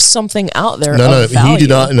leave something out there, he did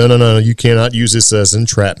not. No. You cannot use this as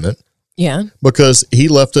entrapment. Yeah. Because he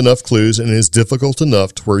left enough clues and it is difficult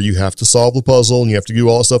enough to where you have to solve the puzzle and you have to do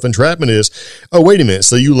all the stuff. Entrapment is, oh, wait a minute.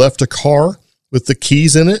 So you left a car with the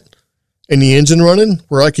keys in it and the engine running,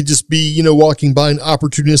 where I could just be, walking by and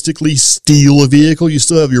opportunistically steal a vehicle, you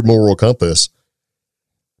still have your moral compass.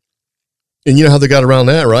 And you know how they got around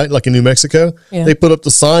that, right? Like in New Mexico, They put up the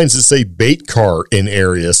signs that say bait car in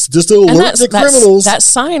areas just to alert the criminals. That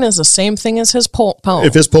sign is the same thing as his poem.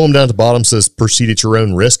 If his poem down at the bottom says proceed at your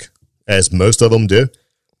own risk, as most of them do,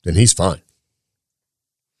 then he's fine.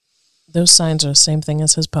 Those signs are the same thing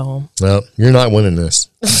as his poem. No, you're not winning this.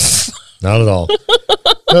 Not at all.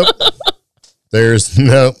 Nope.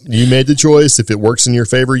 You made the choice. If it works in your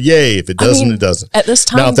favor, yay. If it doesn't, it doesn't. At this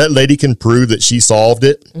time. Now, if that lady can prove that she solved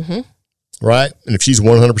it, right? And if she's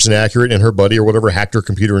 100% accurate and her buddy or whatever hacked her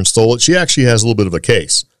computer and stole it, she actually has a little bit of a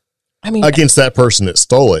case. Against that person that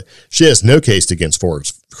stole it. She has no case against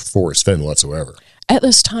Forrest Fenn whatsoever. At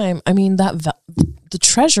this time, the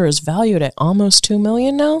treasure is valued at almost $2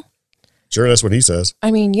 million now. Sure, that's what he says.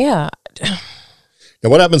 Yeah. Now,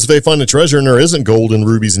 what happens if they find the treasure and there isn't gold and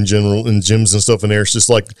rubies in general and gems and stuff in there? It's just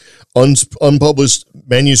like unpublished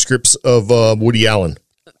manuscripts of Woody Allen.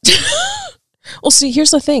 Well, see,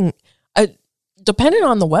 here's the thing. Depending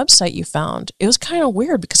on the website you found, it was kind of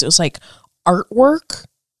weird because it was like artwork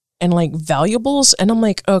and like valuables. And I'm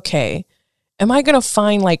like, okay, am I going to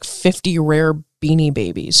find like 50 rare Beanie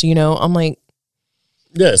Babies? I'm like.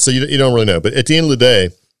 Yeah, so you don't really know. But at the end of the day,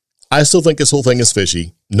 I still think this whole thing is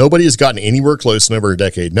fishy. Nobody has gotten anywhere close in over a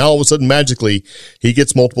decade. Now, all of a sudden, magically, he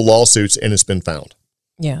gets multiple lawsuits and it's been found.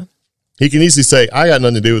 Yeah. He can easily say, I got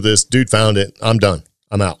nothing to do with this. Dude found it. I'm done.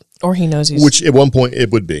 I'm out. Or he knows he's... Which at one point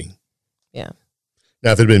it would be. Yeah.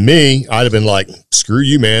 Now, if it had been me, I'd have been like, screw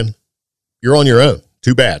you, man. You're on your own.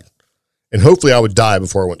 Too bad. And hopefully I would die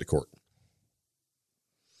before I went to court.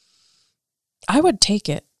 I would take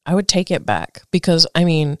it. I would take it back because,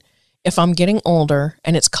 if I'm getting older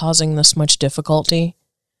and it's causing this much difficulty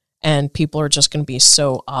and people are just going to be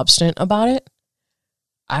so obstinate about it,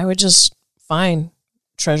 I would just fine.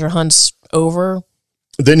 Treasure hunt's over.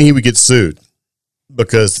 Then he would get sued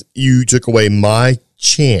because you took away my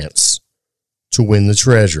chance to win the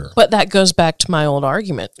treasure. But that goes back to my old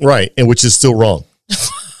argument. Right, and which is still wrong.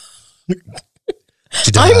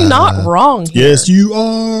 I'm not wrong here. Yes, you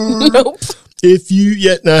are. Nope. If you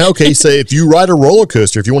say if you ride a roller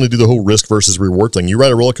coaster, if you want to do the whole risk versus reward thing, you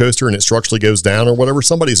ride a roller coaster and it structurally goes down or whatever,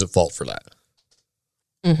 somebody's at fault for that.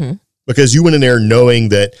 Mm-hmm. Because you went in there knowing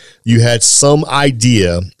that you had some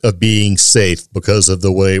idea of being safe because of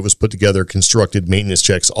the way it was put together, constructed, maintenance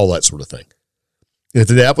checks, all that sort of thing. And if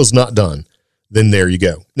that was not done, then there you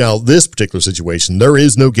go. Now, this particular situation, there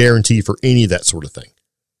is no guarantee for any of that sort of thing.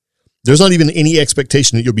 There's not even any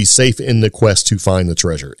expectation that you'll be safe in the quest to find the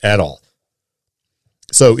treasure at all.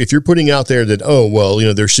 So if you're putting out there that,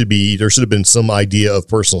 there should have been some idea of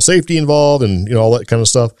personal safety involved and, all that kind of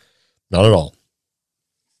stuff, not at all.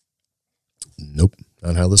 Nope,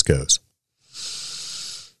 not how this goes.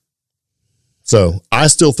 So I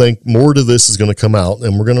still think more to this is going to come out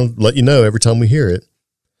and we're going to let you know every time we hear it.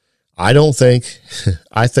 I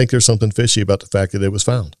think there's something fishy about the fact that it was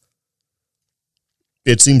found.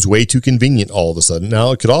 It seems way too convenient all of a sudden.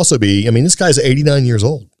 Now, it could also be, this guy's 89 years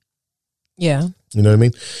old. Yeah. You know what I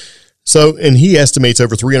mean? So, and he estimates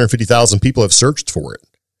over 350,000 people have searched for it.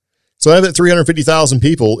 So out of that 350,000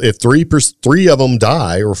 people, if three of them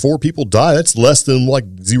die or 4 people die, that's less than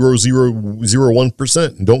like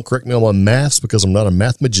 0.0001%. And don't correct me on my maths because I'm not a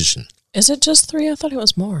math magician. Is it just 3? I thought it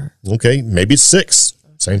was more. Okay, maybe it's 6.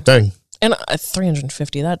 Same thing. And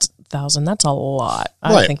 350,000, that's a lot.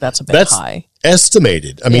 I think that's a bit high.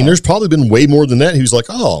 Estimated. There's probably been way more than that. He was like,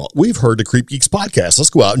 oh, we've heard the CreepGeeks podcast.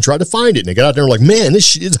 Let's go out and try to find it. And they got out there and were like, man, this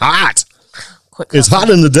shit is hot. It's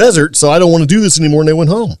hot in the desert, so I don't want to do this anymore. And they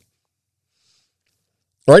went home.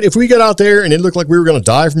 All right, if we got out there and it looked like we were going to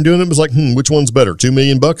die from doing it, it was like, which one's better? $2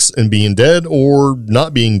 million and being dead or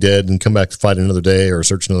not being dead and come back to fight another day or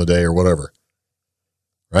search another day or whatever.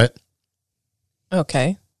 Right?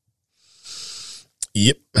 Okay.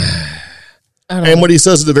 Yep. And what he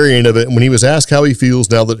says at the very end of it, when he was asked how he feels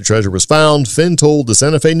now that the treasure was found, Fenn told the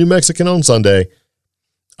Santa Fe New Mexican on Sunday,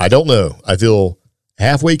 I don't know. I feel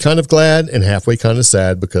halfway kind of glad and halfway kind of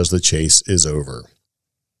sad because the chase is over.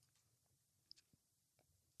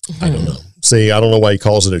 I don't know. See, I don't know why he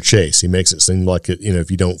calls it a chase. He makes it seem like it, if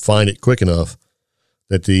you don't find it quick enough,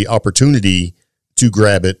 that the opportunity to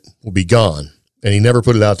grab it will be gone. And he never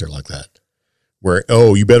put it out there like that. Where,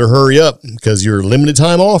 you better hurry up because your limited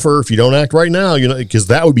time offer, if you don't act right now, because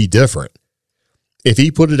that would be different. If he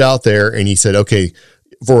put it out there and he said, okay,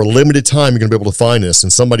 for a limited time, you're going to be able to find this,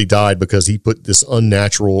 and somebody died because he put this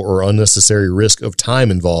unnatural or unnecessary risk of time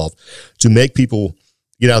involved to make people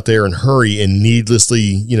get out there and hurry and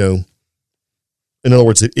needlessly, In other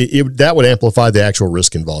words, that would amplify the actual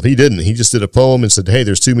risk involved. He didn't. He just did a poem and said, hey,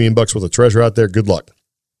 there's $2 million worth of treasure out there. Good luck.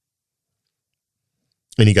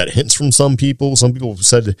 And he got hints from some people. Some people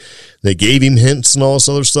said they gave him hints and all this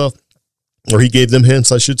other stuff. Or he gave them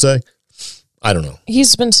hints, I should say. I don't know.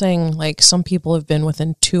 He's been saying, like, some people have been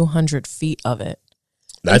within 200 feet of it.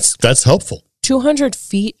 That's helpful. 200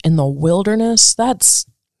 feet in the wilderness, that's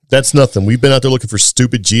nothing. We've been out there looking for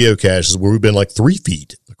stupid geocaches where we've been like 3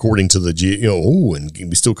 feet, according to the and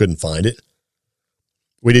we still couldn't find it.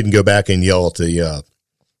 We didn't go back and yell at the,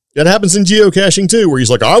 that happens in geocaching too, where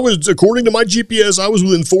he's like, according to my GPS, I was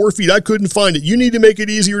within 4 feet. I couldn't find it. You need to make it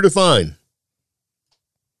easier to find.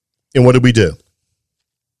 And what did we do?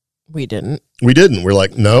 We didn't. We're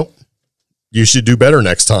like, no, you should do better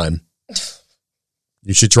next time.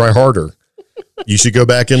 You should try harder. You should go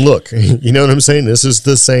back and look. You know what I'm saying? This is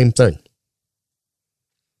the same thing.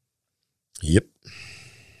 Yep.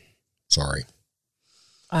 Sorry.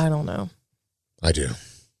 I don't know. I do.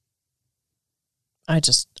 I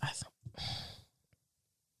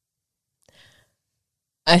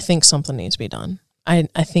think something needs to be done. I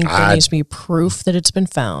think there needs to be proof that it's been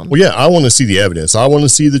found. Well, yeah, I want to see the evidence. I want to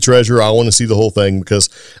see the treasure. I want to see the whole thing because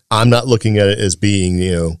I'm not looking at it as being,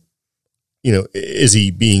 is he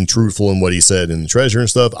being truthful in what he said in the treasure and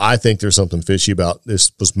stuff? I think there's something fishy about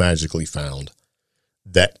this was magically found.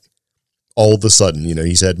 That all of a sudden,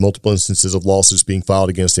 he's had multiple instances of lawsuits being filed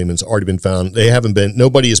against him and it's already been found.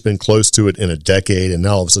 Nobody has been close to it in a decade and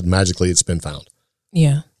now all of a sudden magically it's been found.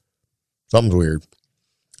 Yeah. Something's weird.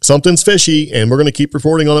 Something's fishy and we're going to keep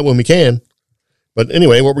reporting on it when we can. But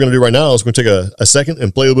anyway, what we're going to do right now is we're going to take a second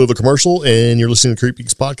and play a little bit of a commercial and you're listening to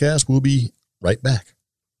CreepGeeks Podcast. We'll be right back.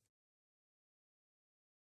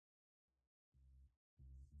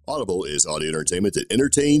 Audible is audio entertainment that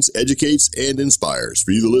entertains, educates, and inspires. For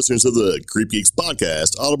you, the listeners of the CreepGeeks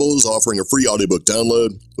Podcast, Audible is offering a free audiobook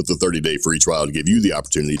download with a 30-day free trial to give you the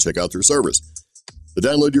opportunity to check out their service. To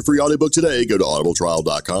download your free audiobook today, go to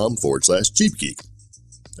audibletrial.com/CheapGeek.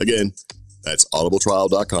 Again, that's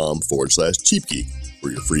audibletrial.com/CheapGeek for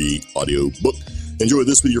your free audiobook. Enjoy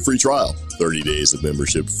this with your free trial. 30 days of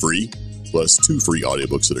membership free, plus 2 free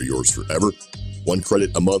audiobooks that are yours forever. 1 credit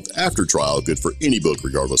a month after trial, good for any book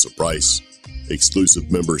regardless of price.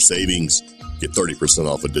 Exclusive member savings. Get 30%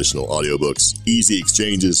 off additional audiobooks. Easy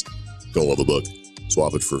exchanges. Don't love a book?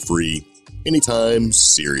 Swap it for free. Anytime,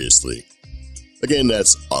 seriously. Again,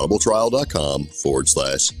 that's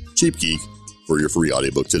audibletrial.com/CheapGeek for your free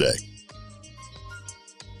audiobook today.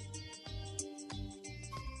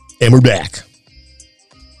 And we're back.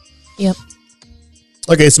 Yep.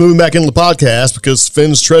 Okay, so moving back into the podcast because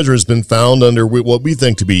Fenn's treasure has been found under what we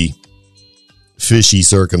think to be fishy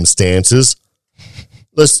circumstances.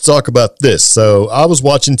 Let's talk about this. So I was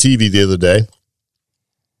watching TV the other day,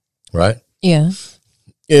 right? Yeah.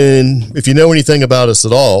 And if you know anything about us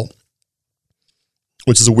at all,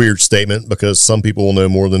 which is a weird statement because some people will know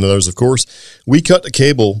more than others, of course, we cut the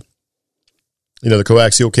cable, the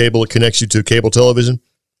coaxial cable that connects you to cable television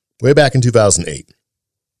way back in 2008,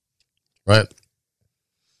 right?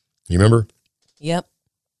 You remember? Yep.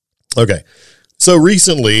 Okay. So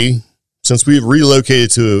recently, since we've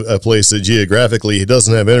relocated to a place that geographically it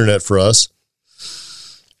doesn't have internet for us,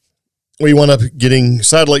 we wound up getting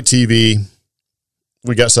satellite TV.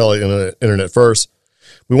 We got satellite internet first.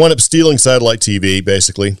 We wound up stealing satellite TV,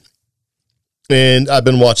 basically. And I've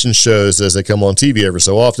been watching shows as they come on TV every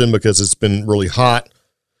so often because it's been really hot.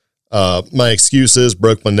 My excuse is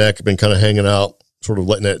broke my neck. I've been kind of hanging out, sort of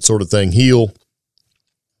letting that sort of thing heal.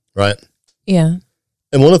 Right? Yeah.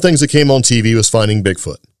 And one of the things that came on TV was finding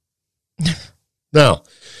Bigfoot. Now,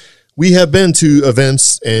 we have been to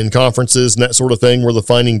events and conferences and that sort of thing where the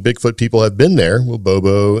finding Bigfoot people have been there. Well,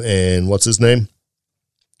 Bobo and what's his name?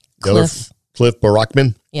 Cliff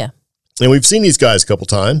Barackman. Yeah. And we've seen these guys a couple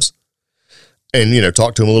times and,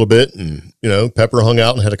 talked to them a little bit. And, Pepper hung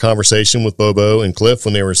out and had a conversation with Bobo and Cliff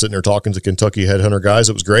when they were sitting there talking to Kentucky headhunter guys.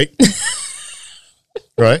 It was great.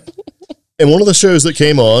 Right? And one of the shows that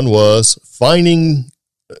came on was finding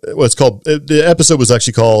what's called, the episode was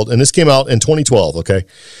actually called, and this came out in 2012. Okay.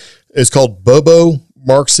 It's called Bobo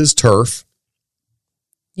Marks His Turf.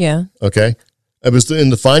 Yeah. Okay. It was in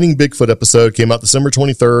the Finding Bigfoot episode, came out December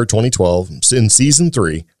 23rd, 2012 in season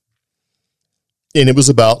 3. And it was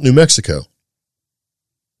about New Mexico.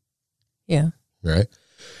 Yeah. Right.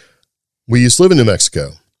 We used to live in New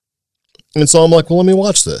Mexico. And so I'm like, well, let me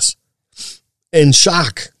watch this. And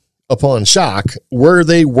shock upon shock, where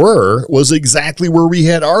they were was exactly where we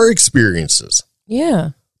had our experiences.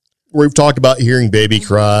 Yeah. We've talked about hearing baby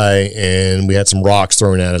cry and we had some rocks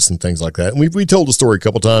thrown at us and things like that. And we told the story a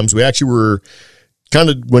couple times. We actually were kind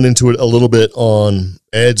of went into it a little bit on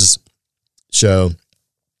Ed's show,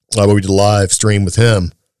 where we did a live stream with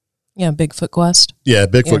him. Yeah, Bigfoot Quest. Yeah,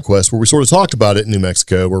 Bigfoot Quest, where we sort of talked about it in New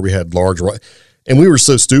Mexico, where we had large, and we were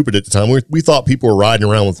so stupid at the time. We thought people were riding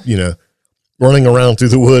around with, running around through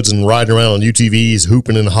the woods and riding around on UTVs,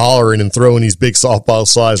 hooping and hollering and throwing these big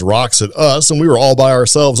softball-sized rocks at us, and we were all by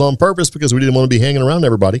ourselves on purpose because we didn't want to be hanging around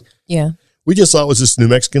everybody. Yeah. We just thought it was just New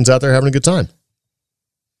Mexicans out there having a good time.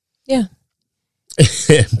 Yeah.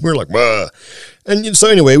 We were like, bah. And so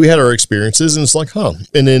anyway, we had our experiences, and it's like, huh.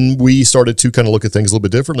 And then we started to kind of look at things a little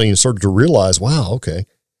bit differently and started to realize, wow, okay,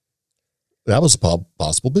 that was a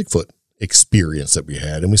possible Bigfoot experience that we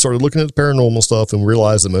had. And we started looking at the paranormal stuff and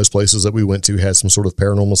realized that most places that we went to had some sort of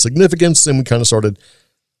paranormal significance, and we kind of started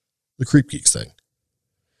the CreepGeeks thing.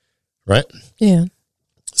 Right? Yeah.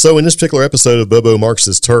 So in this particular episode of Bobo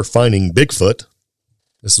Marks' Turf Finding Bigfoot,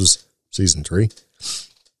 this was season 3,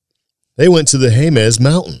 they went to the Jemez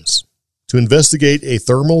Mountains to investigate a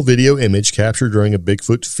thermal video image captured during a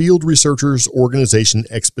Bigfoot Field Researchers Organization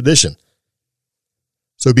expedition.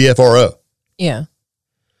 So BFRO. Yeah.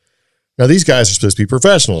 Now, these guys are supposed to be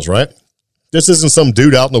professionals, right? This isn't some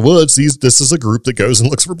dude out in the woods. This is a group that goes and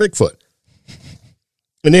looks for Bigfoot.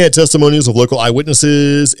 And they had testimonials of local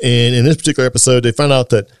eyewitnesses. And in this particular episode, they found out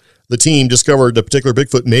that the team discovered a particular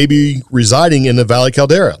Bigfoot may be residing in the Valley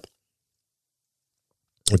Caldera,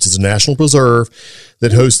 which is a national preserve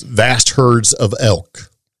that hosts vast herds of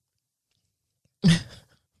elk.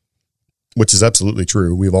 Which is absolutely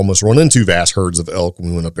true. We've almost run into vast herds of elk when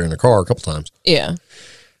we went up there in a car a couple times. Yeah.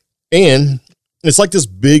 And it's like this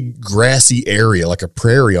big grassy area, like a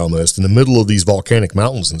prairie almost, in the middle of these volcanic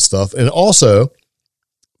mountains and stuff. And also,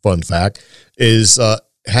 fun fact, is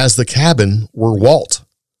has the cabin where Walt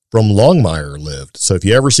from Longmire lived. So if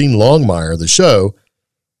you ever seen Longmire, the show,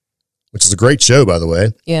 which is a great show, by the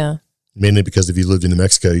way. Yeah. Mainly because if you lived in New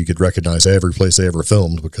Mexico, you could recognize every place they ever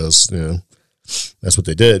filmed because, that's what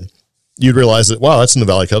they did. You'd realize that, wow, that's in the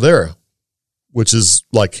Valley Caldera, which is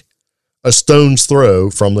like a stone's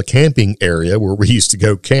throw from the camping area where we used to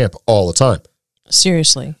go camp all the time.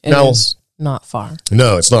 Seriously. It is not far.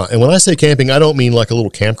 No, it's not. And when I say camping, I don't mean like a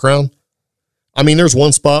little campground. I mean, there's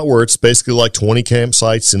one spot where it's basically like 20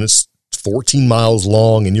 campsites and it's 14 miles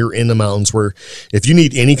long and you're in the mountains where if you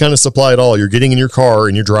need any kind of supply at all, you're getting in your car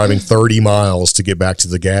and you're driving 30 miles to get back to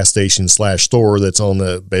the gas station / store that's on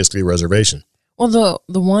the basically reservation. Well,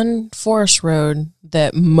 the one forest road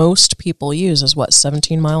that most people use is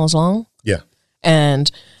 17 miles long? Yeah.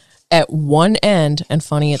 And at one end, and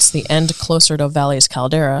funny, it's the end closer to Valley's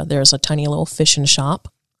Caldera, there's a tiny little fishing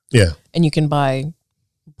shop. Yeah. And you can buy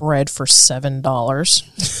bread for $7.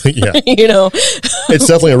 Yeah. It's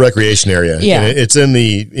definitely a recreation area. Yeah. And it's in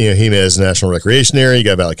the Jemez National Recreation Area. You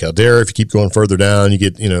got Valley Caldera. If you keep going further down, you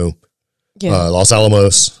get, Los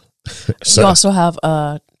Alamos. You also have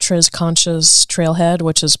Tres Conchas Trailhead,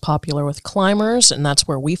 which is popular with climbers, and that's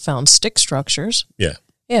where we found stick structures. Yeah.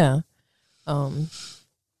 Yeah.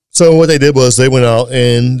 So what they did was they went out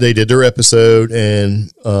and they did their episode,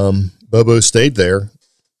 and Bobo stayed there,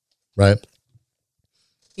 right?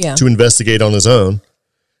 Yeah. To investigate on his own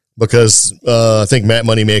because I think Matt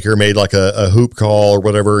Moneymaker made like a hoop call or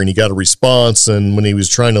whatever, and he got a response. And when he was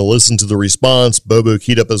trying to listen to the response, Bobo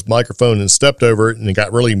keyed up his microphone and stepped over it, and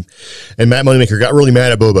Matt Moneymaker got really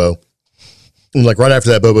mad at Bobo. And like right after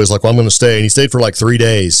that, Bobo was like, well, I'm going to stay. And he stayed for like 3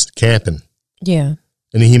 days camping. Yeah.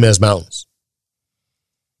 In the Jemez Mountains.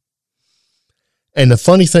 And the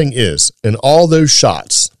funny thing is, in all those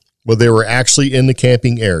shots where they were actually in the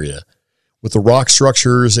camping area with the rock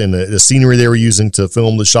structures and the scenery they were using to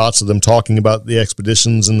film the shots of them talking about the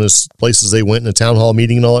expeditions and the places they went in the town hall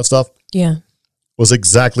meeting and all that stuff. Yeah. Was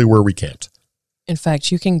exactly where we camped. In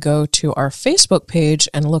fact, you can go to our Facebook page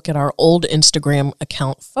and look at our old Instagram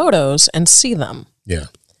account photos and see them. Yeah.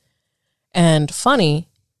 And funny,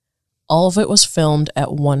 all of it was filmed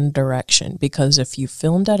at one direction, because if you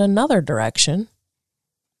filmed at another direction,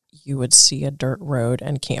 you would see a dirt road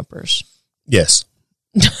and campers. Yes.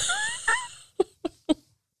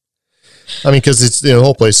 I mean, because it's the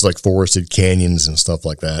whole place is like forested canyons and stuff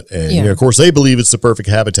like that. And, of course, they believe it's the perfect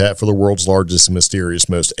habitat for the world's largest and mysterious,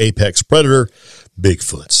 most apex predator,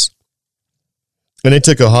 Bigfoots. And they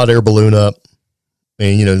took a hot air balloon up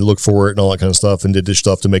and, look for it and all that kind of stuff and did this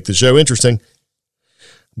stuff to make the show interesting.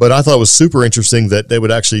 But I thought it was super interesting that they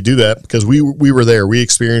would actually do that because we were there. We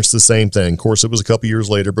experienced the same thing. Of course, it was a couple years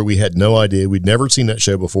later, but we had no idea. We'd never seen that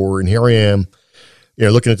show before. And here I am,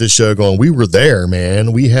 looking at this show going, we were there,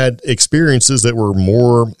 man. We had experiences that were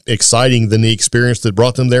more exciting than the experience that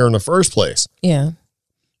brought them there in the first place. Yeah.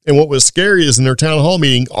 And what was scary is in their town hall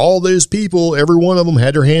meeting, all those people, every one of them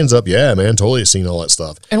had their hands up. Yeah, man, totally seen all that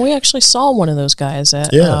stuff. And we actually saw one of those guys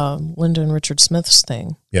at Linda and Richard Smith's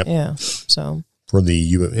thing. Yep. Yeah. So for the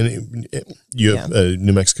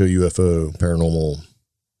New Mexico UFO Paranormal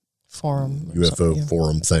Forum. UFO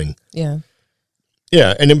Forum thing. Yeah.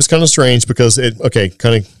 Yeah, and it was kind of strange because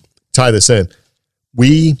kind of tie this in.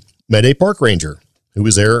 We met a park ranger who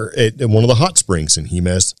was there at one of the hot springs, and he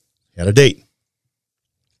had a date.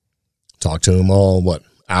 Talked to him all,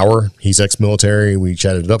 hour? He's ex-military. We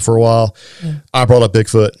chatted it up for a while. Yeah. I brought up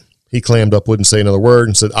Bigfoot. He clammed up, wouldn't say another word,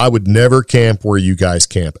 and said, I would never camp where you guys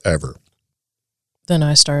camp, ever. Then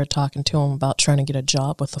I started talking to him about trying to get a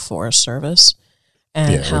job with the Forest Service.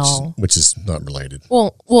 And which is not related.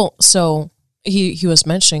 Well, so he was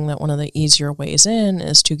mentioning that one of the easier ways in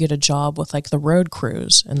is to get a job with like the road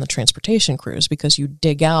crews and the transportation crews, because you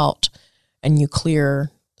dig out and you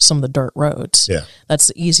clear some of the dirt roads. Yeah. That's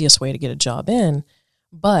the easiest way to get a job in.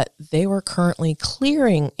 But they were currently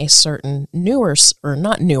clearing a certain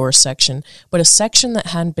not newer section, but a section that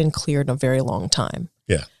hadn't been cleared in a very long time.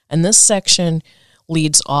 Yeah. And this section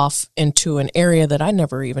leads off into an area that I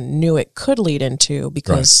never even knew it could lead into,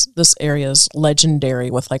 because this area is legendary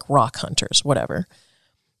with like rock hunters, whatever.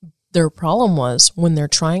 Their problem was when they're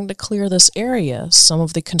trying to clear this area, some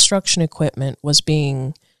of the construction equipment was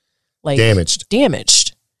being like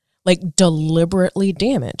damaged, like deliberately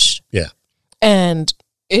damaged. Yeah. And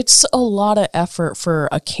it's a lot of effort for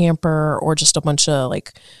a camper or just a bunch of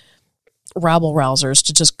like rabble-rousers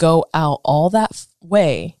to just go out all that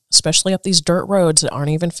way, especially up these dirt roads that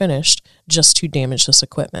aren't even finished, just to damage this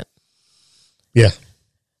equipment. Yeah.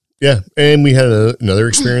 Yeah. And we had another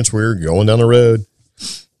experience where we were going down the road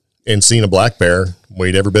and seeing a black bear,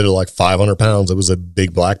 weighed every bit of like 500 pounds. It was a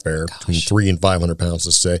big black bear, between 300 and 500 pounds,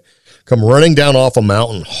 let's say. Come running down off a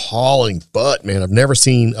mountain, hauling butt, man. I've never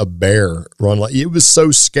seen a bear run like, it was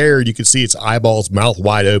so scared. You could see its eyeballs, mouth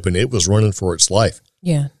wide open. It was running for its life.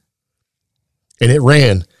 Yeah. And it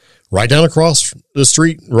ran right down across the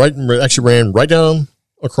street, ran right down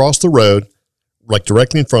across the road, like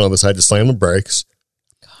directly in front of us. I had to slam the brakes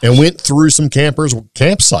and went through some campers'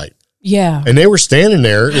 campsite. Yeah. And they were standing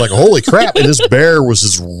there like, holy crap. And this bear was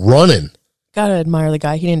just running. Gotta admire the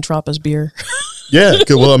guy. He didn't drop his beer. Yeah.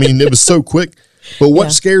 Well, I mean, it was so quick. But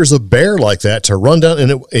what scares a bear like that to run down?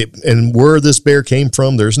 And where this bear came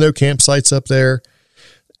from, there's no campsites up there.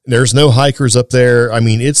 There's no hikers up there. I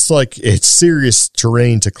mean, it's serious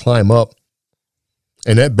terrain to climb up.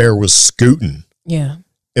 And that bear was scooting. Yeah.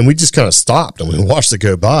 And we just kind of stopped and we watched it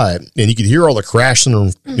go by. And you could hear all the crashing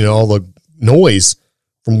and, all the noise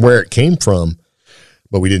from where it came from.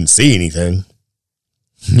 But we didn't see anything,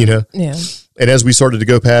 Yeah. And as we started to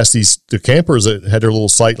go past the campers that had their little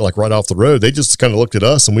site like right off the road, they just kind of looked at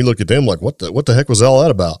us and we looked at them like, what the heck was all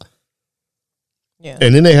that about? Yeah.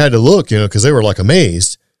 And then they had to look, because they were like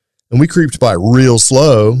amazed. And we creeped by real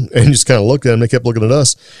slow and just kind of looked at them. They kept looking at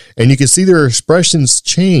us. And you could see their expressions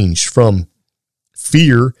change from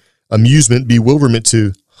fear, amusement, bewilderment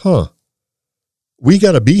to, we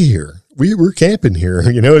got to be here. We're camping here.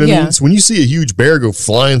 You know what I mean? So when you see a huge bear go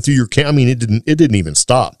flying through your camp, I mean, it didn't even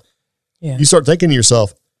stop. Yeah. You start thinking to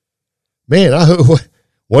yourself, man, I hope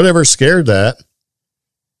whatever scared that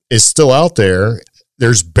is still out there.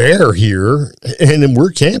 There's bear here and then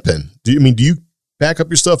we're camping. Do you pack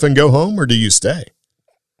up your stuff and go home, or do you stay?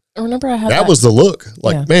 I remember I had that was the look.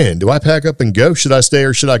 Like, man, do I pack up and go? Should I stay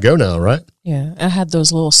or should I go now? Right? Yeah. I had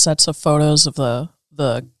those little sets of photos of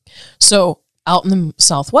so out in the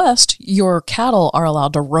Southwest, your cattle are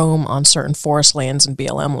allowed to roam on certain forest lands and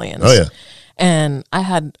BLM lands. Oh yeah. And I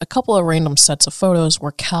had a couple of random sets of photos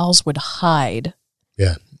where cows would hide.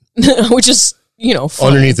 Yeah. Which is, funny.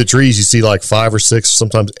 Underneath the trees, you see like 5 or 6,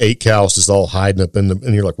 sometimes 8 cows just all hiding up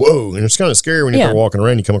and you're like, whoa. And it's kind of scary when you're walking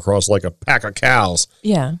around, you come across like a pack of cows.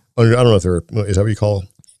 Yeah. I don't know if is that what you call them?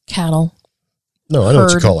 Cattle. No, I know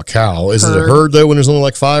what you call a cow. Is it a herd though when there's only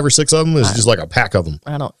like 5 or 6 of them? Is it just like a pack of them?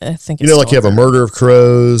 I think it's like you have a murder of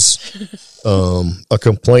crows, a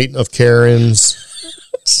complaint of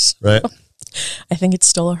Karens, right? I think it's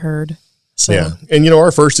still a herd. So. Yeah. And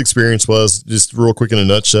our first experience was, just real quick in a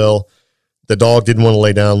nutshell, the dog didn't want to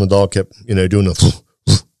lay down. The dog kept, doing the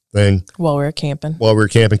thing. While we were camping,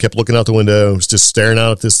 kept looking out the window, was just staring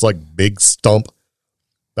out at this like big stump,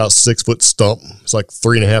 about 6 foot stump. It's like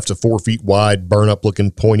 3.5 to 4 feet wide, burn up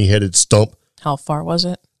looking, pointy headed stump. How far was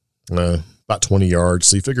it? About 20 yards.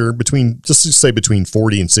 So you figure between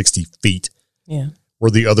 40 and 60 feet. Yeah. Where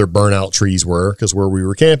the other burnout trees were, because where we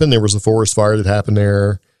were camping, there was a forest fire that happened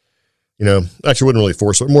there. Actually, it wasn't really a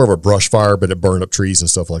forest, but more of a brush fire, but it burned up trees and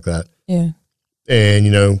stuff like that. Yeah. And,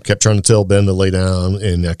 you know, kept trying to tell Ben to lay down,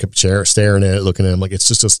 and I kept staring at it, looking at him like, it's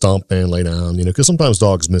just a stump, man, lay down, you know, because sometimes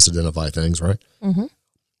dogs misidentify things, right? Mm-hmm.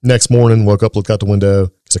 Next morning, woke up, looked out the window,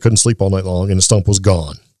 because I couldn't sleep all night long, and the stump was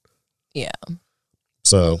gone. Yeah.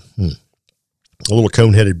 So, a little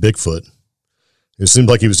cone-headed Bigfoot. It seemed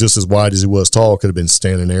like he was just as wide as he was tall, could have been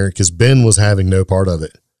standing there, because Ben was having no part of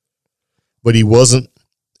it. But he wasn't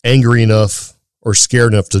angry enough or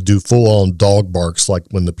scared enough to do full-on dog barks like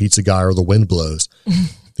when the pizza guy or the wind blows.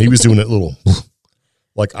 He was doing it little,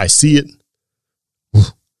 like, I see it.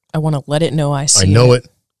 I want to let it know I see it. I know it.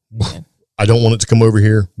 Yeah. I don't want it to come over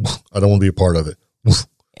here. I don't want to be a part of it.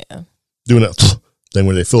 Yeah. Doing that thing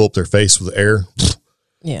where they fill up their face with air.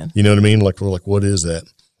 Yeah. You know what I mean? Like, we're like, what is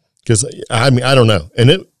that? Because, I mean, I don't know.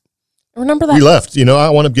 And remember that? We left. You know, I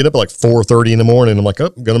want to get up at like 4:30 in the morning. I'm like,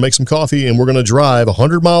 oh, I'm going to make some coffee, and we're going to drive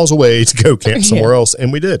 100 miles away to go camp somewhere else.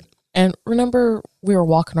 And we did. And remember, we were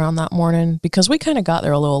walking around that morning because we kind of got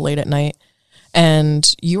there a little late at night,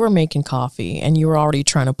 and you were making coffee, and you were already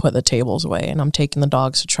trying to put the tables away, and I'm taking the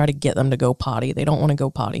dogs to try to get them to go potty. They don't want to go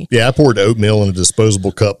potty. Yeah, I poured oatmeal in a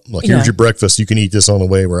disposable cup. Like, here's your breakfast. You can eat this on the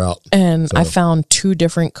way. We're out. And I found 2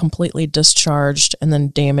 different completely discharged and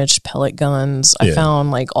then damaged pellet guns. I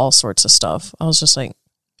found like all sorts of stuff. I was just like,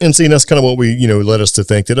 and see, that's kind of what we, you know, led us to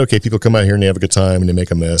think that, okay, people come out here and they have a good time and they make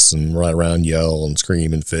a mess and ride around, yell and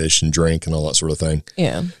scream and fish and drink and all that sort of thing.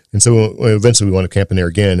 Yeah. And so eventually we wound up camping there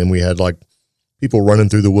again, and we had like people running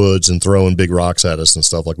through the woods and throwing big rocks at us and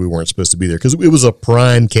stuff, like we weren't supposed to be there, because it was a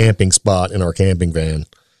prime camping spot in our camping van.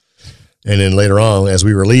 And then later on, as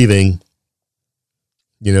we were leaving,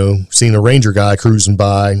 you know, seeing a ranger guy cruising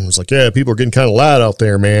by, and was like, yeah, people are getting kind of loud out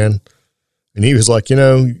there, man. And he was like, you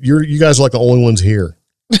know, you guys are like the only ones here.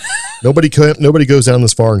 Nobody goes down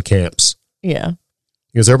this far and camps. Yeah.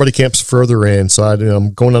 Because everybody camps further in. So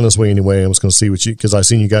I'm going down this way anyway. I was going to see because I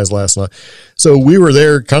seen you guys last night. So we were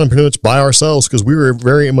there kind of pretty much by ourselves, because we were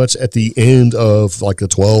very much at the end of like the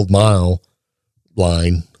 12-mile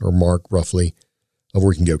line or mark roughly of where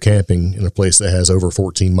we can go camping in a place that has over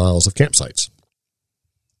 14 miles of campsites.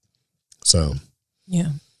 So, yeah.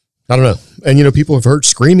 I don't know. And, you know, people have heard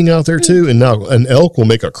screaming out there too. And now an elk will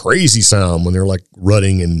make a crazy sound when they're like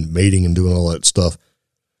rutting and mating and doing all that stuff.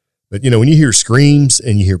 But, you know, when you hear screams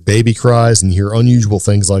and you hear baby cries and you hear unusual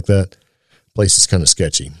things like that, the place is kind of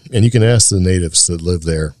sketchy. And you can ask the natives that live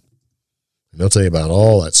there, and they'll tell you about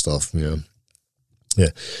all that stuff. You know?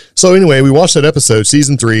 Yeah. So anyway, we watched that episode,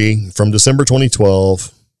 season 3 from December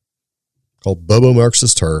 2012, called Bobo Marks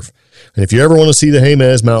His Turf. And if you ever want to see the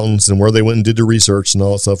Jemez Mountains and where they went and did the research and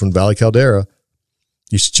all that stuff in Valley Caldera,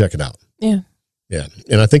 you should check it out. Yeah. Yeah.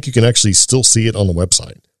 And I think you can actually still see it on the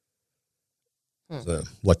website. So,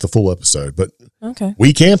 like the full episode. But okay,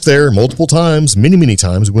 we camped there multiple times, many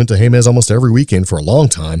times. We went to Jemez almost every weekend for a long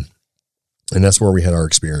time. And that's where we had our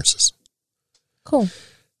experiences. Cool.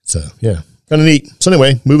 So, yeah, kind of neat. So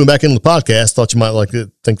anyway, moving back into the podcast, thought you might like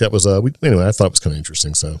to think that was, anyway, I thought it was kind of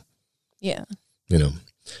interesting. So, yeah, you know,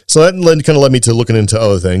 so that kind of led me to looking into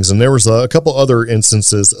other things. And there was a couple other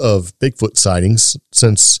instances of Bigfoot sightings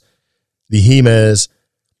since the Jemez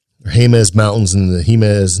Mountains and the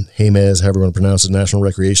Jemez, however you want to pronounce it, national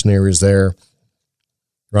recreation areas there,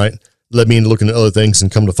 right? Led me into looking at other things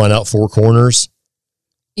and come to find out 4 corners.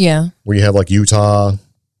 Yeah. Where you have like Utah,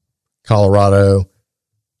 Colorado,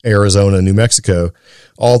 Arizona, New Mexico,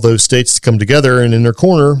 all those states come together, and in their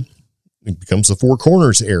corner, it becomes the 4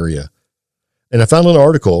 corners area. And I found an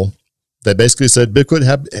article that basically said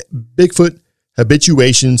Bigfoot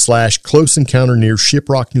habituation / close encounter near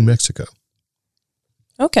Shiprock, New Mexico.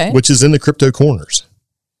 Okay. Which is in the crypto corners.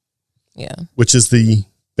 Yeah. Which is the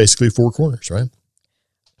basically 4 corners, right?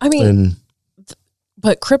 I mean,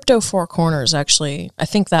 but crypto 4 corners, actually, I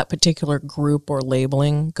think that particular group or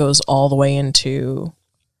labeling goes all the way into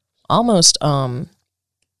almost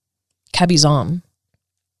Cabizon.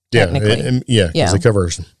 Technically. Yeah. Because it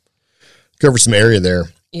covers some area there.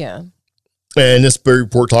 Yeah. And this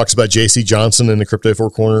report talks about J.C. Johnson and the crypto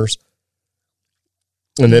 4 corners.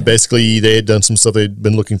 And that basically they had done some stuff. They'd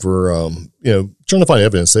been looking for, trying to find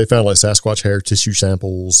evidence. They found like Sasquatch hair tissue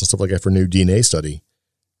samples and stuff like that for new DNA study,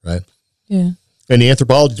 right? Yeah. And the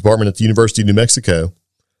anthropology department at the University of New Mexico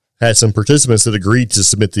had some participants that agreed to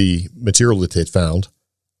submit the material that they'd found,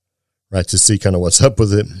 right, to see kind of what's up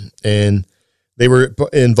with it. And they were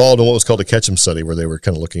involved in what was called a Ketchum study, where they were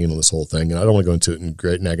kind of looking into this whole thing. And I don't want to go into it in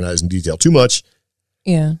great and agonizing detail too much.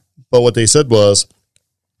 Yeah. But what they said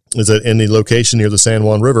is that in the location near the San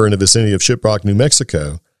Juan River in the vicinity of Shiprock, New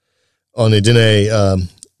Mexico, on the Dene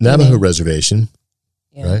Navajo reservation,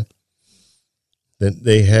 right, that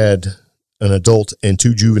they had an adult and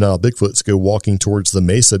 2 juvenile Bigfoots go walking towards the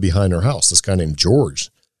mesa behind her house. This guy named George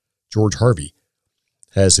Harvey,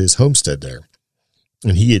 has his homestead there.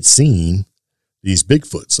 And he had seen these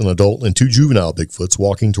Bigfoots, an adult and 2 juvenile Bigfoots,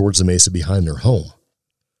 walking towards the mesa behind their home,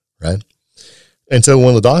 right? And so one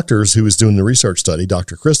of the doctors who was doing the research study,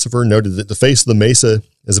 Dr. Christopher, noted that the face of the mesa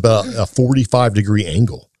is about a 45-degree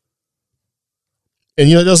angle. And,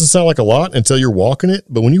 it doesn't sound like a lot until you're walking it,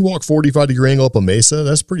 but when you walk 45-degree angle up a mesa,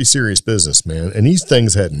 that's pretty serious business, man. And these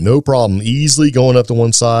things had no problem easily going up to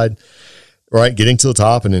one side, right, getting to the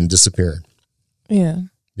top and then disappearing. Yeah.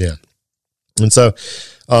 Yeah. And so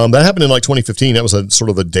that happened in like 2015. That was a sort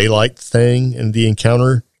of a daylight thing in the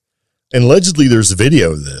encounter. And allegedly there's a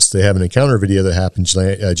video of this. They have an encounter video that happened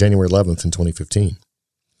January 11th in 2015.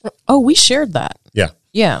 Oh, we shared that. Yeah.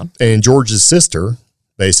 Yeah. And George's sister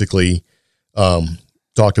basically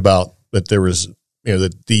talked about that there was,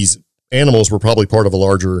 that these animals were probably part of a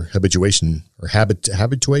larger habituation or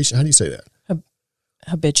habituation. How do you say that?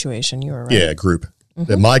 Habituation. You were right. Yeah. Group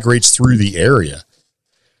that migrates through the area.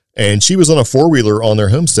 And she was on a 4-wheeler on their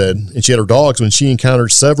homestead, and she had her dogs when she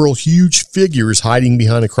encountered several huge figures hiding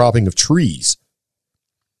behind a cropping of trees.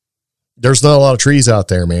 There's not a lot of trees out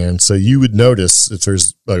there, man. So you would notice if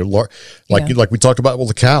there's like we talked about with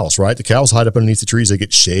the cows, right? The cows hide up underneath the trees. They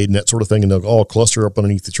get shade and that sort of thing, and they'll all cluster up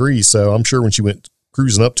underneath the trees. So I'm sure when she went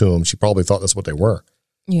cruising up to them, she probably thought that's what they were.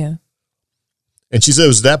 Yeah. And she said it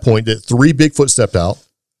was at that point that 3 Bigfoot stepped out,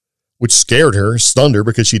 which scared her, stunned her,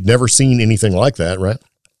 because she'd never seen anything like that, right?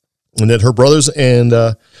 And that her brothers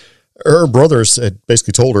had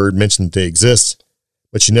basically told her, mentioned that they exist,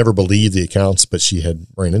 but she never believed the accounts, but she had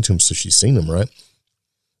ran into them, so she's seen them, right?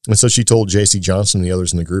 And so she told J.C. Johnson and the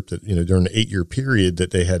others in the group that, during the 8-year period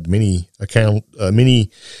that they had many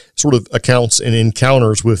sort of accounts and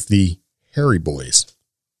encounters with the Hairy Boys.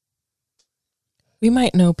 We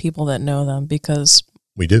might know people that know them because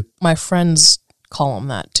we do. My friends call them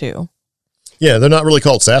that too. Yeah, they're not really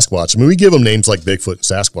called Sasquatch. I mean, we give them names like Bigfoot and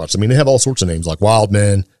Sasquatch. I mean, they have all sorts of names like Wild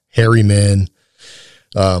Men, Hairy Men,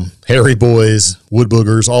 Hairy Boys, Wood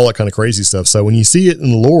Boogers, all that kind of crazy stuff. So when you see it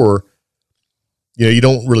in the lore, you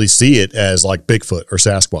don't really see it as like Bigfoot or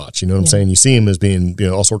Sasquatch. You know what I'm saying? You see them as being,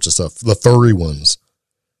 all sorts of stuff. The furry ones,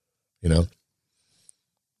 Yeah.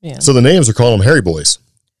 So the names are calling them Hairy Boys.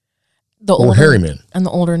 Or Hairy Men. And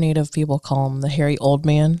the older native people call them the Hairy Old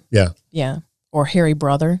Man. Yeah. Yeah. Or Hairy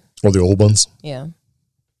Brother. Or the old ones. Yeah.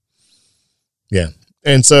 Yeah.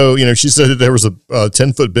 And so, she said that there was a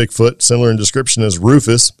 10-foot Bigfoot, similar in description as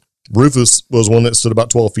Rufus. Rufus was one that stood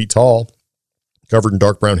about 12 feet tall, covered in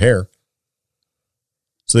dark brown hair.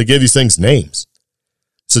 So they gave these things names.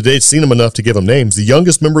 So they'd seen them enough to give them names. The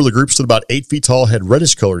youngest member of the group stood about 8 feet tall, had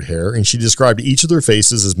reddish colored hair, and she described each of their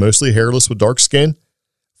faces as mostly hairless with dark skin,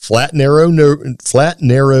 flat, narrow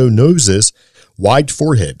noses, wide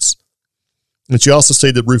foreheads. And she also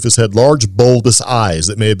stated that Rufus had large, bulbous eyes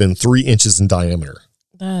that may have been 3 inches in diameter.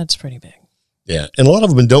 That's pretty big. Yeah. And a lot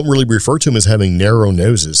of them don't really refer to him as having narrow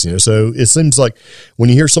noses, So it seems like when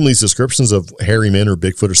you hear some of these descriptions of hairy men or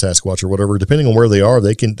Bigfoot or Sasquatch or whatever, depending on where they are,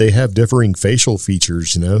 they have differing facial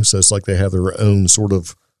features, So it's like they have their own sort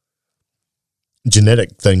of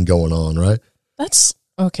genetic thing going on, right? That's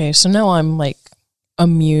okay. So now I'm like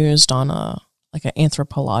amused on an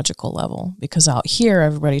anthropological level, because out here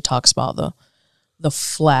everybody talks about the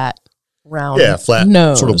flat, round, flat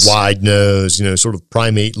nose, sort of wide nose, sort of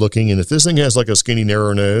primate looking. And if this thing has like a skinny,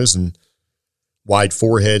 narrow nose and wide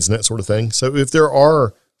foreheads and that sort of thing. So if there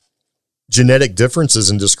are genetic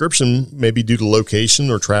differences in description, maybe due to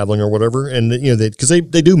location or traveling or whatever, and because they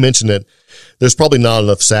do mention that there's probably not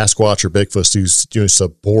enough Sasquatch or Bigfoot to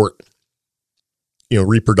support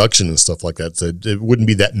reproduction and stuff like that. So it wouldn't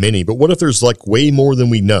be that many. But what if there's like way more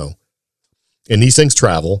than we know? And these things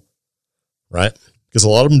travel, right? Because a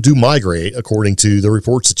lot of them do migrate, according to the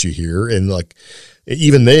reports that you hear. And like,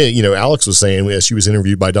 even they, Alex was saying, as she was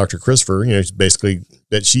interviewed by Dr. Christopher, basically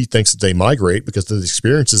that she thinks that they migrate because of the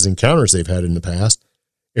experiences, encounters they've had in the past.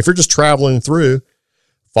 If you're just traveling through,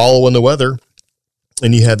 following the weather,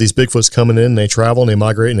 and you have these Bigfoots coming in, they travel and they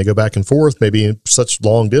migrate and they go back and forth, maybe in such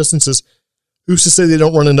long distances, who's to say they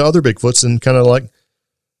don't run into other Bigfoots and kind of like,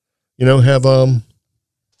 have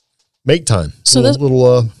mate time? So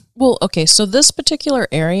so this particular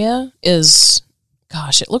area is,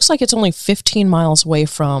 it looks like it's only 15 miles away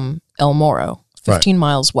from El Moro, 15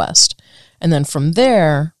 miles west. And then from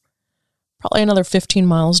there, probably another 15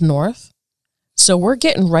 miles north. So we're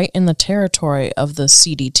getting right in the territory of the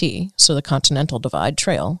CDT, so the Continental Divide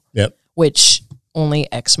Trail, which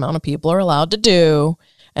only X amount of people are allowed to do.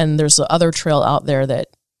 And there's the other trail out there that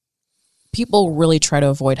people really try to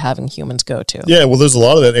avoid having humans go to. Yeah, well, there's a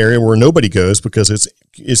lot of that area where nobody goes because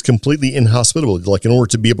it's completely inhospitable. Like, in order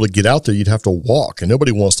to be able to get out there, you'd have to walk, and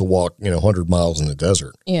nobody wants to walk, 100 miles in the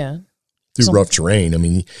desert. Yeah. Through rough terrain. I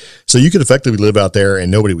mean, so you could effectively live out there and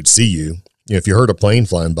nobody would see you. If you heard a plane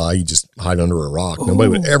flying by, you just hide under a rock. Ooh. Nobody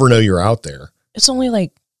would ever know you're out there. It's only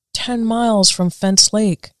like 10 miles from Fence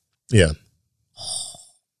Lake. Yeah.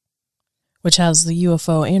 Which has the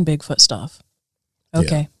UFO and Bigfoot stuff.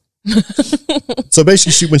 Okay. Yeah. So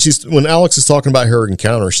basically, when Alex is talking about her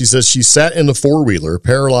encounter, she says she sat in the four-wheeler,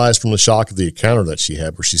 paralyzed from the shock of the encounter that she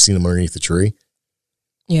had, where she's seen him underneath the tree.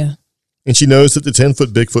 Yeah. And she knows that the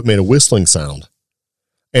 10-foot Bigfoot made a whistling sound.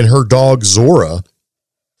 And her dog, Zora,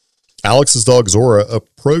 Alex's dog, Zora,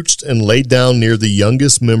 approached and laid down near the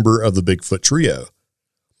youngest member of the Bigfoot trio.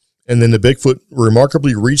 And then the Bigfoot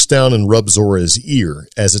remarkably reached down and rubbed Zora's ear.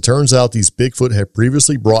 As it turns out, these Bigfoot had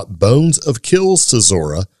previously brought bones of kills to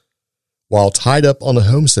Zora while tied up on the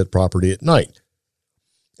homestead property at night.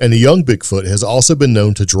 And the young Bigfoot has also been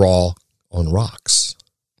known to draw on rocks.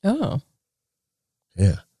 Oh.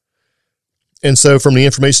 Yeah. And so from the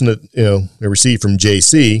information that, they received from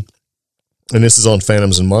JC, and this is on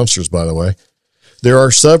Phantoms and Monsters, by the way, there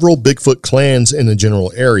are several Bigfoot clans in the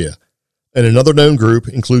general area. And another known group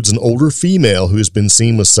includes an older female who has been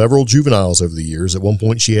seen with several juveniles over the years. At one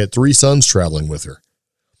point, she had 3 sons traveling with her.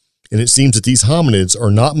 And it seems that these hominids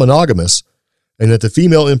are not monogamous, and that the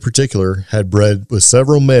female in particular had bred with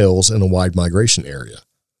several males in a wide migration area.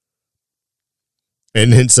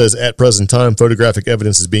 And it says, at present time, photographic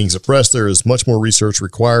evidence is being suppressed. There is much more research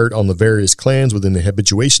required on the various clans within the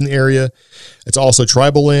habituation area. It's also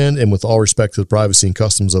tribal land, and with all respect to the privacy and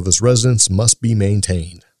customs of its residents, must be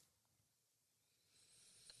maintained.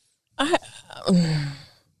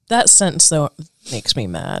 That sentence, though, makes me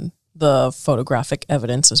mad. The photographic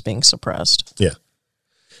evidence is being suppressed. Yeah.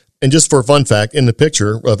 And just for a fun fact, in the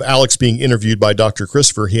picture of Alex being interviewed by Dr.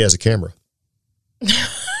 Christopher, he has a camera.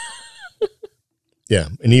 Yeah,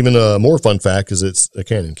 and even a more fun fact is it's a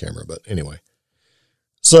Canon camera, but anyway.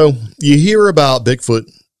 So you hear about Bigfoot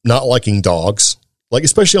not liking dogs, like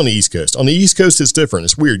especially on the East Coast. On the East Coast, it's different.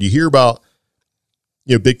 It's weird. You hear about,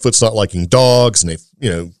 Bigfoot's not liking dogs, and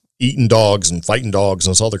they, eating dogs and fighting dogs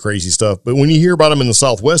and all the crazy stuff. But when you hear about them in the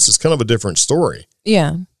Southwest, it's kind of a different story.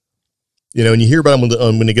 Yeah. And you hear about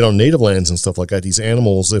them when they get on native lands and stuff like that. These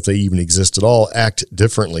animals, if they even exist at all, act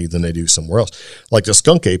differently than they do somewhere else. Like the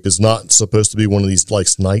skunk ape is not supposed to be one of these like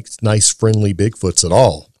nice, friendly Bigfoots at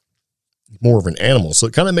all. More of an animal. So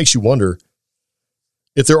it kind of makes you wonder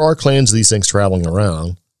if there are clans of these things traveling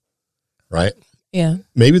around, right? Yeah.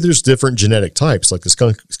 Maybe there's different genetic types. Like the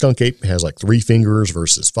skunk ape has like 3 fingers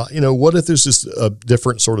versus 5. What if there's just a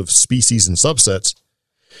different sort of species and subsets?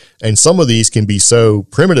 And some of these can be so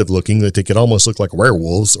primitive looking that they could almost look like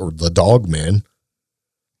werewolves or the dog men,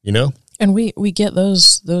 And we get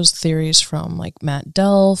those theories from like Matt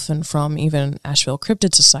Delf and from even Asheville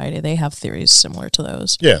Cryptid Society. They have theories similar to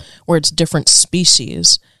those. Yeah. Where it's different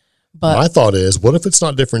species. But my thought is, what if it's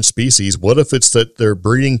not different species? What if it's that their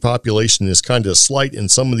breeding population is kind of slight and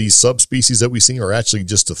some of these subspecies that we see are actually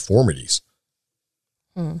just deformities?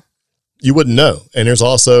 You wouldn't know. And there's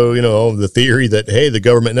also, the theory that, hey, the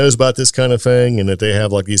government knows about this kind of thing and that they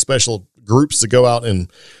have like these special groups that go out and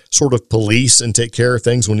sort of police and take care of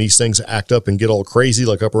things when these things act up and get all crazy,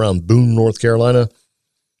 like up around Boone, North Carolina.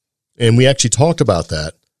 And we actually talked about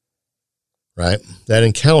that, right? That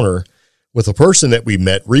encounter with a person that we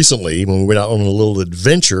met recently when we went out on a little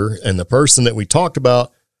adventure, and the person that we talked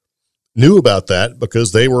about knew about that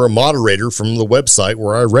because they were a moderator from the website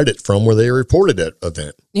where I read it from, where they reported that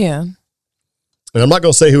event. Yeah. And I'm not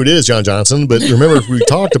going to say who it is, John Johnson, but remember if we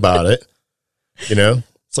talked about it,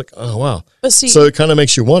 it's like, oh, wow. But see, so it kind of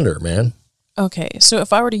makes you wonder, man. Okay. So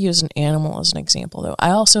if I were to use an animal as an example, though,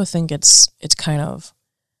 I also think it's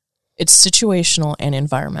situational and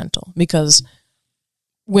environmental, because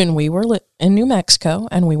when we were in New Mexico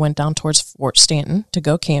and we went down towards Fort Stanton to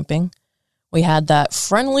go camping, we had that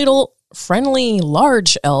friendly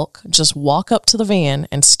large elk just walk up to the van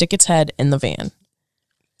and stick its head in the van.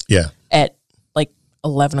 Yeah. At like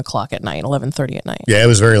 11 o'clock at night, 11:30 at night. Yeah, it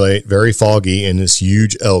was very late, very foggy, and this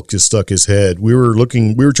huge elk just stuck his head. We were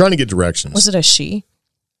trying to get directions. Was it a she?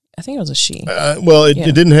 I think it was a she.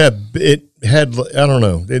 It didn't have, it had, I don't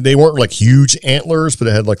know. They weren't like huge antlers, but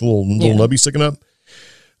it had like little nubby sticking up.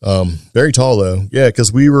 Very tall though. Yeah.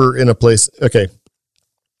 Cause we were in a place. Okay.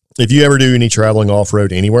 If you ever do any traveling off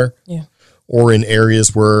road anywhere, or in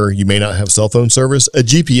areas where you may not have cell phone service, a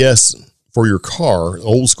GPS for your car,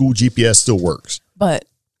 old school GPS still works. And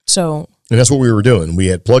that's what we were doing. We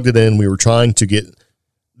had plugged it in. We were trying to get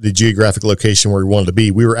the geographic location where we wanted to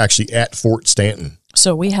be. We were actually at Fort Stanton.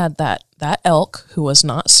 So we had that elk who was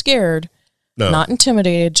not scared, not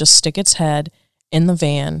intimidated, just stick its head in the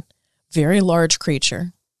van. Very large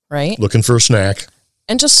creature, right? Looking for a snack.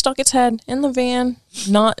 And just stuck its head in the van.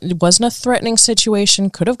 It wasn't a threatening situation.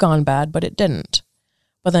 Could have gone bad, but it didn't.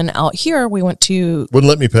 But then out here, we went to... Wouldn't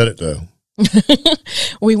let me pet it, though.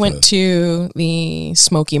 We went to the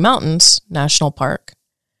Smoky Mountains National Park,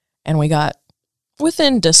 and we got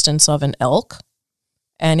within distance of an elk,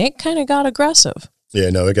 and it kind of got aggressive. Yeah,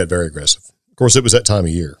 no, it got very aggressive. Of course, it was that time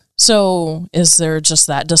of year. So is there just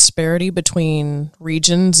that disparity between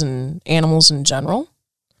regions and animals in general?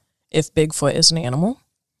 If Bigfoot is an animal?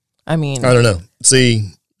 I mean... I don't know.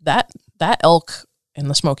 See... That elk in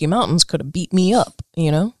the Smoky Mountains could have beat me up,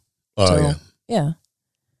 you know? Oh, so, yeah.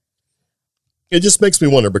 It just makes me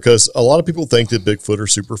wonder, because a lot of people think that Bigfoot are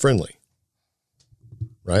super friendly.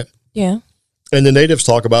 Right? Yeah. And the natives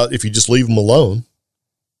talk about if you just leave them alone,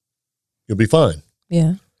 you'll be fine.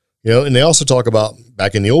 Yeah. You know, and they also talk about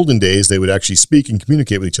back in the olden days, they would actually speak and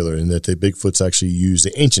communicate with each other, and that the Bigfoots actually use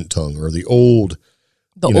the ancient tongue or the old...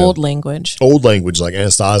 old language. Old language, like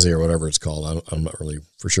Anastasia or whatever it's called. I'm not really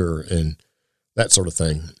for sure. And that sort of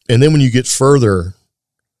thing. And then when you get further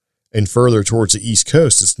and further towards the East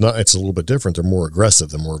Coast, it's a little bit different. They're more aggressive.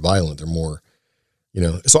 They're more violent. They're more,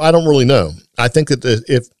 so I don't really know. I think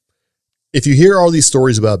that if you hear all these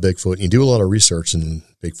stories about Bigfoot and you do a lot of research in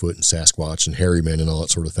Bigfoot and Sasquatch and hairy men and all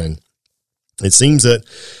that sort of thing, it seems that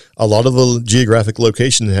a lot of the geographic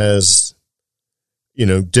location has,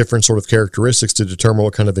 different sort of characteristics to determine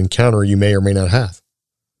what kind of encounter you may or may not have.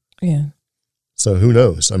 Yeah. So who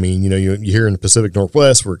knows? I mean, you hear in the Pacific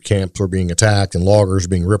Northwest where camps are being attacked and loggers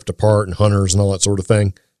being ripped apart and hunters and all that sort of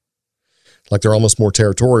thing. Like they're almost more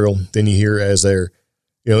territorial than you hear as they're,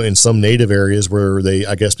 in some native areas where they,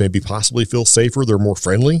 I guess, maybe possibly feel safer. They're more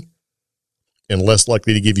friendly and less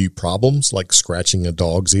likely to give you problems like scratching a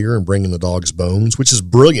dog's ear and bringing the dog's bones, which is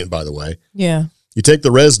brilliant, by the way. Yeah. You take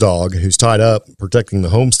the res dog who's tied up protecting the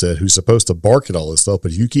homestead, who's supposed to bark at all this stuff,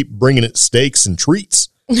 but if you keep bringing it steaks and treats,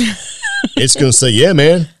 it's going to say, yeah,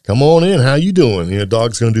 man, come on in. How you doing?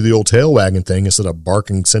 Dog's going to do the old tail wagging thing instead of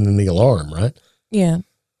barking, sending the alarm, right? Yeah.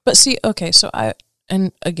 But see, okay, so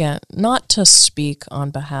and again, not to speak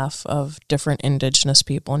on behalf of different indigenous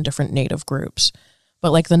people and different native groups,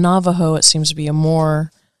 but like the Navajo, it seems to be a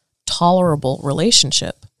more tolerable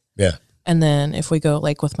relationship. Yeah. And then if we go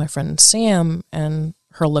like with my friend Sam and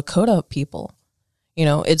her Lakota people,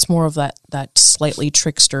 it's more of that slightly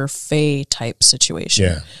trickster fae type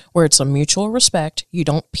situation where it's a mutual respect. You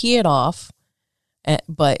don't pee it off,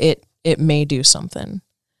 but it may do something.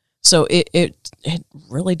 So it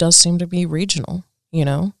really does seem to be regional,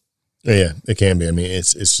 Yeah, it can be. I mean,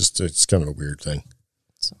 it's kind of a weird thing.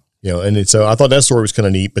 And so I thought that story was kind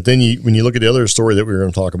of neat. But then when you look at the other story that we were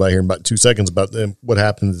going to talk about here in about 2 seconds about what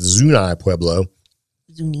happened to the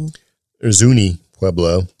Zuni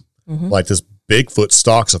Pueblo, like this Bigfoot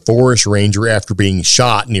stalks a forest ranger after being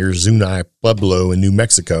shot near Zuni Pueblo in New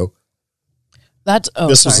Mexico.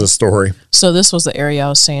 This was a story. So this was the area I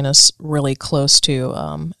was saying is really close to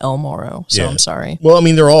El Moro. So I'm sorry. Well, I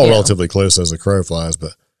mean, they're all relatively close as the crow flies,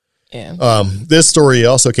 but this story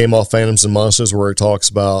also came off Phantoms and Monsters, where it talks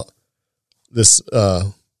about this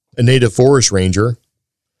a native forest ranger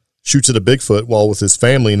shoots at a Bigfoot while with his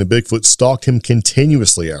family, and the Bigfoot stalked him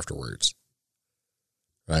continuously afterwards.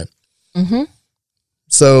 Right? Mm-hmm.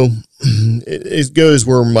 So it goes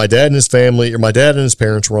where my dad and his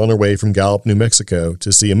parents were on their way from Gallup, New Mexico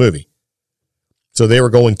to see a movie. So they were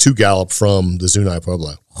going to Gallup from the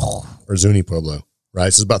Zuni Pueblo,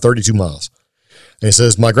 right? So it's about 32 miles. And it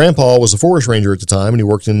says, my grandpa was a forest ranger at the time, and he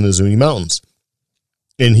worked in the Zuni Mountains.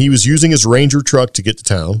 And he was using his ranger truck to get to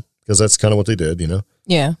town, because that's kind of what they did,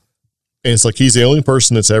 Yeah. And it's like, he's the only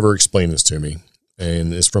person that's ever explained this to me.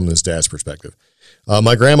 And it's from his dad's perspective.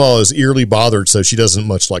 My grandma is eerily bothered, so she doesn't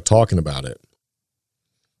much like talking about it.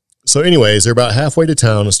 So anyways, they're about halfway to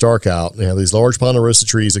town and Stark out. They have these large ponderosa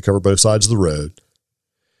trees that cover both sides of the road.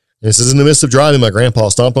 And it says, in the midst of driving, my grandpa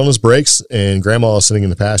stomped on his brakes, and grandma was sitting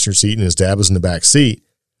in the passenger seat, and his dad was in the back seat.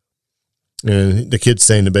 And the kid's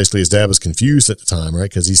saying that basically his dad was confused at the time, right?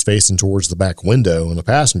 Because he's facing towards the back window on the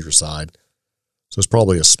passenger side. So it's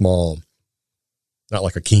probably a small, not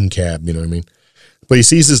like a king cab, you know what I mean? But he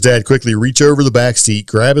sees his dad quickly reach over the back seat,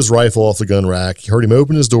 grab his rifle off the gun rack. He heard him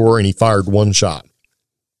open his door, and he fired one shot.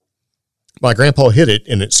 My grandpa hit it,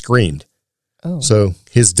 and it screamed. Oh. So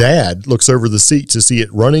his dad looks over the seat to see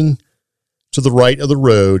it running to the right of the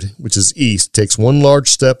road, which is east, takes one large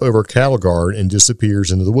step over cattle guard, and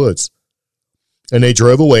disappears into the woods. And they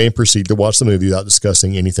drove away and proceeded to watch the movie without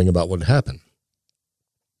discussing anything about what had happened.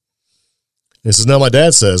 This is now my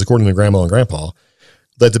dad says, according to Grandma and Grandpa,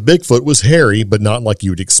 that the Bigfoot was hairy, but not like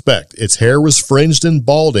you would expect. Its hair was fringed and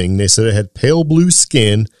balding. They said it had pale blue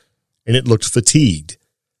skin, and it looked fatigued.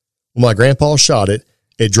 When my grandpa shot it,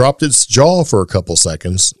 it dropped its jaw for a couple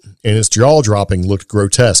seconds, and its jaw dropping looked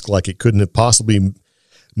grotesque, like it couldn't have possibly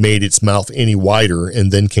made its mouth any wider,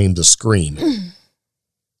 and then came the scream.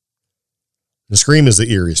 The scream is the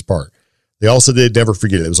eeriest part. They also did never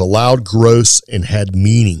forget it. It was a loud, gross, and had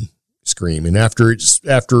meaning scream. And after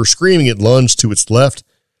screaming, it lunged to its left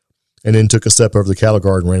and then took a step over the cattle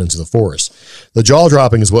guard and ran into the forest. The jaw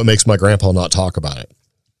dropping is what makes my grandpa not talk about it.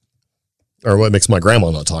 Or what makes my grandma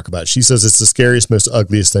not talk about it. She says it's the scariest, most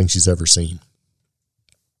ugliest thing she's ever seen.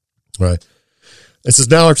 Right? It says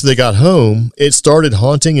now after they got home, it started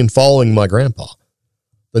haunting and following my grandpa.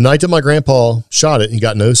 The night that my grandpa shot it, he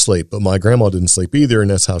got no sleep, but my grandma didn't sleep either, and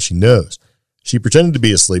that's how she knows. She pretended to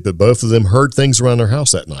be asleep, but both of them heard things around their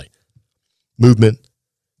house that night. Movement,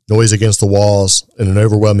 noise against the walls, and an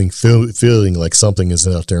overwhelming feeling like something is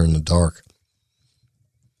out there in the dark.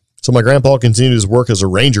 So my grandpa continued his work as a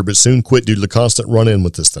ranger, but soon quit due to the constant run-in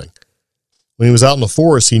with this thing. When he was out in the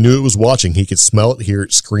forest, he knew it was watching. He could smell it, hear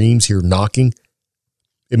it screams, hear knocking.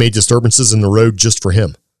 It made disturbances in the road just for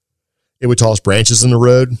him. It would toss branches in the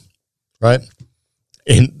road, right?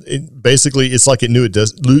 And it's like it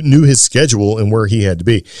knew his schedule and where he had to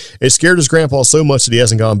be. It scared his grandpa so much that he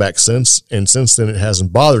hasn't gone back since, and since then it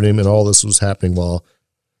hasn't bothered him, and all this was happening while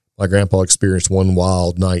my grandpa experienced one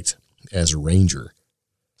wild night as a ranger.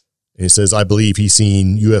 And he says, I believe he's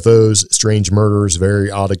seen UFOs, strange murders,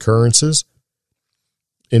 very odd occurrences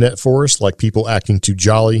in that forest, like people acting too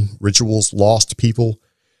jolly, rituals, lost people.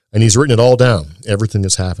 And he's written it all down, everything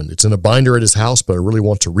that's happened. It's in a binder at his house, but I really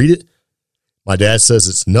want to read it. My dad says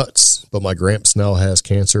it's nuts, but my gramps now has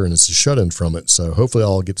cancer and it's a shut-in from it. So hopefully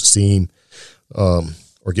I'll get to see him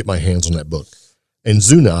or get my hands on that book. And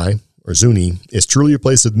Zuni is truly a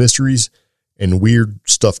place of mysteries, and weird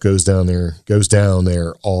stuff goes down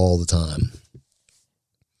there all the time.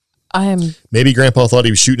 Maybe Grandpa thought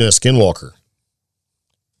he was shooting at a skinwalker.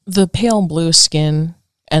 The pale blue skin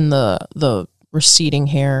and the receding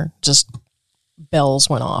hair, just bells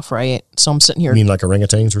went off, right? So I'm sitting here. You mean like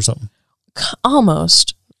orangutans or something?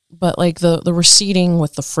 Almost. But like the receding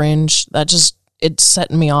with the fringe, it's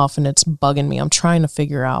setting me off and it's bugging me. I'm trying to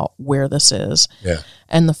figure out where this is. Yeah.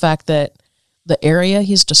 And the fact that the area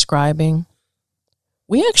he's describing,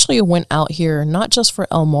 we actually went out here not just for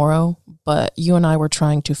El Moro, but you and I were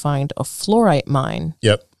trying to find a fluorite mine.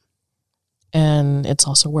 Yep. And it's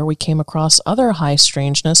also where we came across other high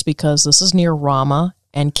strangeness, because this is near Rama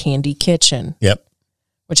and Candy Kitchen. Yep.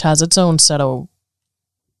 Which has its own set of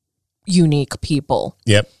unique people.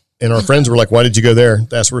 Yep. And our friends were like, why did you go there?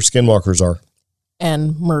 That's where skinwalkers are.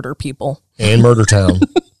 And murder people. And murder town.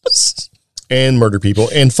 And murder people.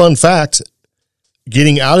 And fun fact,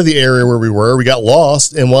 getting out of the area where we were, we got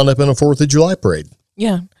lost and wound up in a 4th of July parade.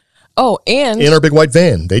 Yeah. Oh, and in our big white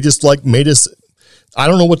van. They just like made us, I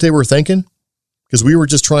don't know what they were thinking, because we were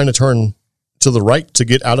just trying to turn to the right to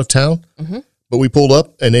get out of town. Mm-hmm. But we pulled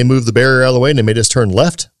up and they moved the barrier out of the way and they made us turn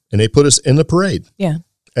left and they put us in the parade. Yeah.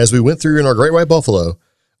 As we went through in our Great White Buffalo,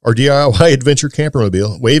 our DIY adventure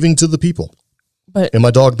campermobile, waving to the people. And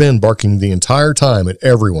my dog Ben barking the entire time at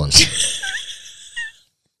everyone.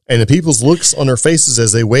 And the people's looks on their faces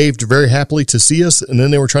as they waved very happily to see us. And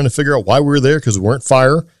then they were trying to figure out why we were there, because we weren't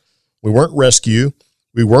fire. We weren't rescue.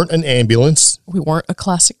 We weren't an ambulance. We weren't a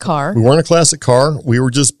classic car. We weren't a classic car. We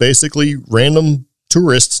were just basically random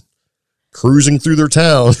tourists cruising through their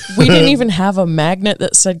town. We didn't even have a magnet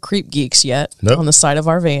that said CreepGeeks yet on the side of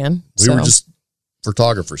our van. We were just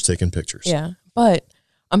photographers taking pictures. Yeah. But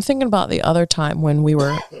I'm thinking about the other time when we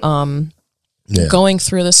were going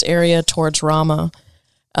through this area towards Rama,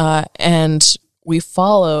 and we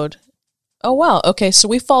followed. Oh, wow. Okay. So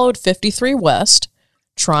we followed 53 West,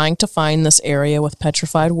 trying to find this area with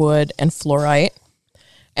petrified wood and fluorite.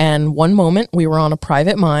 And one moment we were on a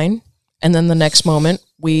private mine. And then the next moment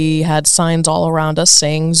we had signs all around us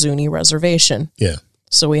saying Zuni Reservation. Yeah.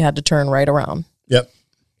 So we had to turn right around. Yep.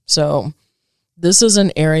 So this is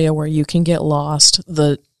an area where you can get lost.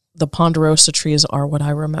 The ponderosa trees are what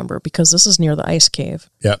I remember, because this is near the ice cave.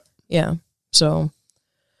 Yep. Yeah. So,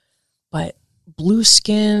 but blue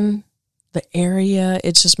skin, the area,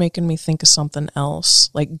 it's just making me think of something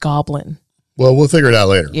else, like goblin. Well, we'll figure it out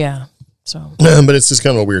later. Yeah. So, but it's just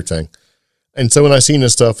kind of a weird thing. And so when I seen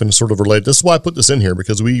this stuff and sort of related, this is why I put this in here,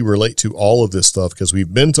 because we relate to all of this stuff, because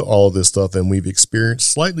we've been to all of this stuff and we've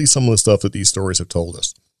experienced slightly some of the stuff that these stories have told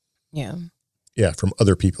us. Yeah. Yeah, from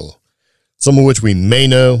other people, some of which we may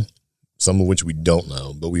know, some of which we don't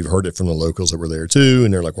know, but we've heard it from the locals that were there too.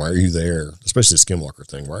 And they're like, why are you there? Especially the skinwalker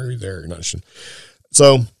thing. Why are you there? You're not sure.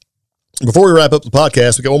 So before we wrap up the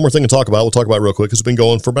podcast, we got one more thing to talk about. We'll talk about it real quick because we've been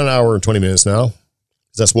going for about an hour and 20 minutes now.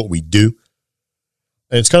 That's what we do.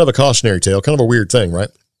 And it's kind of a cautionary tale, kind of a weird thing, right?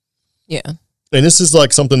 Yeah. And this is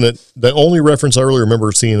like something that the only reference I really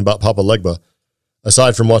remember seeing about Papa Legba,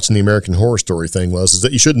 aside from watching the American Horror Story thing, is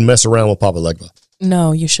that you shouldn't mess around with Papa Legba.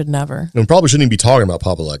 No, you should never. And we probably shouldn't even be talking about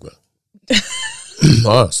Papa Legba.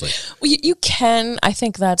 Honestly. Well, you can. I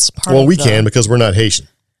think that's part of Well, we can because we're not Haitian.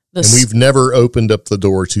 And this, we've never opened up the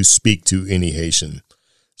door to speak to any Haitian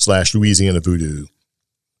 / Louisiana voodoo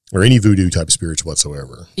or any voodoo type of spirits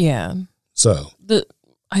whatsoever. yeah. So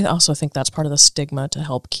I also think that's part of the stigma to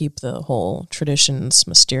help keep the whole traditions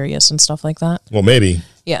mysterious and stuff like that. well, maybe.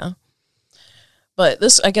 Yeah. But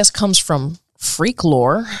this, I guess, comes from freak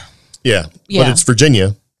lore. Yeah. Yeah. But it's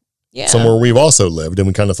Virginia. Yeah. Somewhere we've also lived, and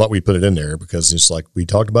we kind of thought we'd put it in there because it's like we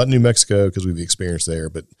talked about New Mexico because we've experienced there,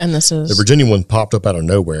 but And this is the Virginia one popped up out of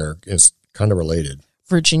nowhere. It's kind of related.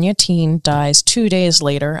 Virginia teen dies 2 days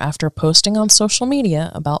later after posting on social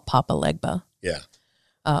media about Papa Legba. Yeah.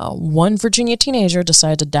 One Virginia teenager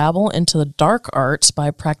decided to dabble into the dark arts by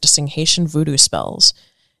practicing Haitian voodoo spells.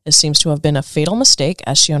 It seems to have been a fatal mistake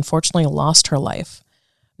as she unfortunately lost her life.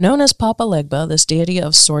 Known as Papa Legba, this deity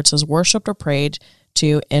of sorts is worshipped or prayed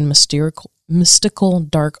to in mystical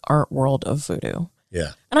dark art world of voodoo.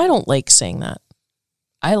 Yeah. And I don't like saying that.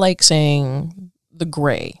 I like saying the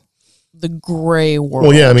gray world.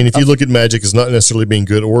 Well, yeah, I mean, if you look at magic as not necessarily being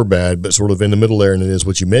good or bad, but sort of in the middle there, and it is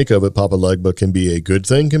what you make of it, Papa Legba can be a good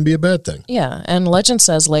thing, can be a bad thing. Yeah, and legend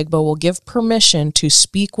says Legba will give permission to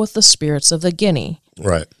speak with the spirits of the Guinea.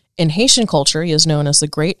 Right. In Haitian culture, he is known as the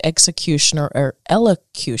Great Executioner or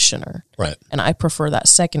Elocutioner. Right. And I prefer that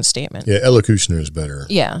second statement. Yeah, elocutioner is better.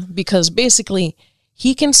 Yeah, because basically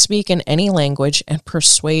he can speak in any language and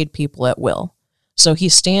persuade people at will. So he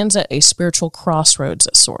stands at a spiritual crossroads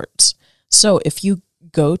of sorts. So if you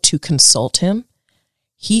go to consult him,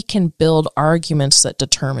 he can build arguments that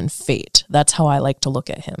determine fate. That's how I like to look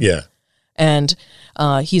at him. Yeah. And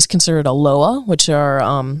he's considered a Loa, which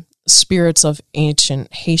are spirits of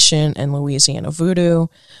ancient Haitian and Louisiana voodoo.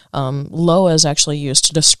 Loa is actually used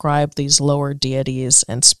to describe these lower deities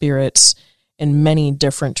and spirits in many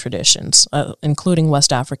different traditions, including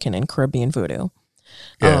West African and Caribbean voodoo.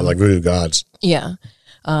 Yeah, like voodoo gods. Yeah.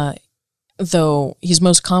 Though he's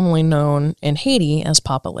most commonly known in Haiti as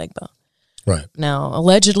Papa Legba. Right. Now,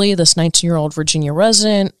 allegedly, this 19-year-old Virginia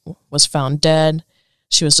resident was found dead.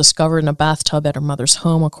 She was discovered in a bathtub at her mother's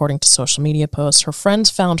home, according to social media posts. Her friends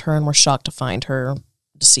found her and were shocked to find her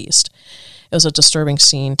deceased. It was a disturbing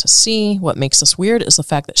scene to see. What makes this weird is the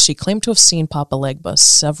fact that she claimed to have seen Papa Legba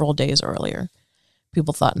several days earlier.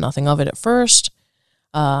 People thought nothing of it at first.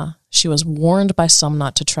 She was warned by some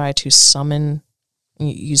not to try to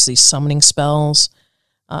use these summoning spells.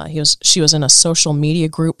 She was in a social media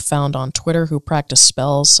group found on Twitter who practiced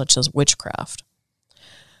spells such as witchcraft.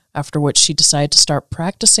 After which she decided to start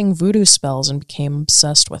practicing voodoo spells and became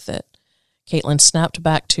obsessed with it. Caitlin snapped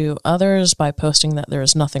back to others by posting that there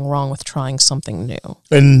is nothing wrong with trying something new.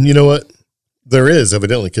 And you know what? There is,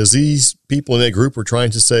 evidently, because these people in that group were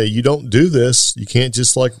trying to say, you don't do this. You can't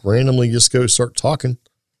just like randomly just go start talking,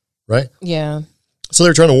 right? Yeah. So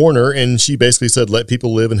they're trying to warn her, and she basically said, let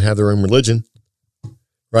people live and have their own religion,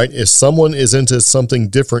 right? If someone is into something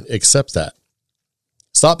different, accept that.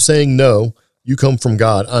 Stop saying, no, you come from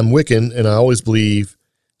God. I'm Wiccan, and I always believe,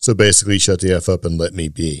 so basically shut the F up and let me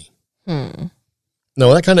be.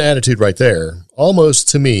 Now, that kind of attitude right there, almost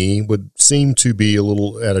to me, would seem to be a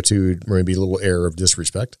little attitude, maybe a little air of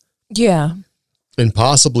disrespect. Yeah. And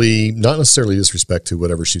possibly not necessarily disrespect to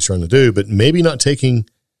whatever she's trying to do, but maybe not taking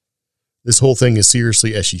this whole thing as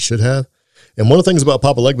seriously as she should have. And one of the things about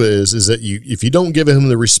Papa Legba is that if you don't give him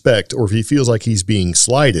the respect, or if he feels like he's being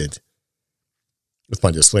slighted, with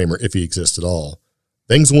my disclaimer, if he exists at all,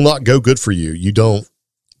 things will not go good for you. You don't,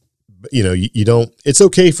 it's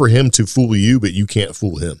okay for him to fool you, but you can't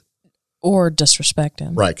fool him. Or disrespect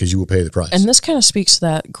him. Right, because you will pay the price. And this kind of speaks to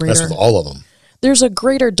that greater... That's with all of them. There's a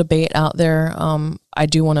greater debate out there. I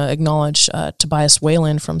do want to acknowledge Tobias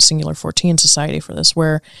Wayland from Singular 14 Society for this,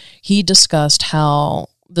 where he discussed how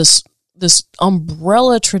this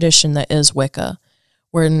umbrella tradition that is Wicca,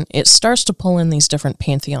 when it starts to pull in these different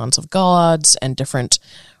pantheons of gods and different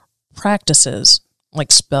practices,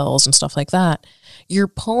 like spells and stuff like that, you're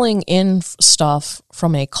pulling in stuff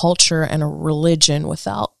from a culture and a religion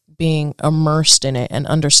without being immersed in it and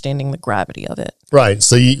understanding the gravity of it. Right.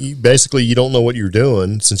 So you basically, you don't know what you're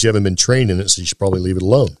doing since you haven't been trained in it, so you should probably leave it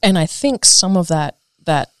alone. And I think some of that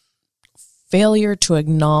failure to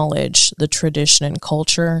acknowledge the tradition and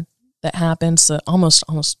culture that happens, that almost,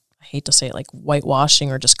 I hate to say it, like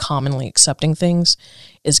whitewashing or just commonly accepting things,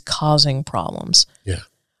 is causing problems. Yeah.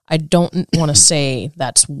 I don't want to say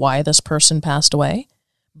that's why this person passed away,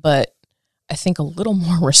 but I think a little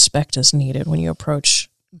more respect is needed when you approach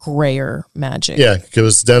grayer magic. Yeah,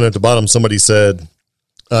 because down at the bottom, somebody said,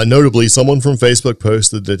 notably, someone from Facebook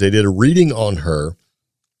posted that they did a reading on her,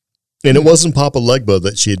 and it wasn't Papa Legba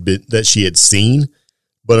that she had seen,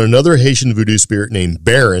 but another Haitian voodoo spirit named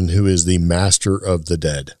Baron, who is the master of the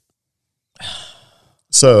dead.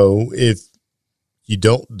 So if you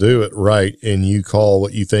don't do it right and you call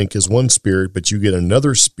what you think is one spirit, but you get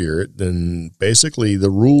another spirit, then basically the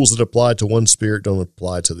rules that apply to one spirit don't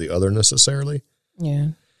apply to the other necessarily. Yeah.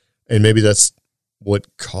 And maybe that's what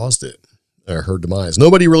caused it, or her demise.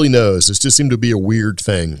 Nobody really knows. It just seemed to be a weird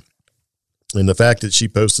thing. And the fact that she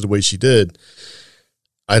posted the way she did,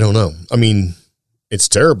 I don't know. I mean, it's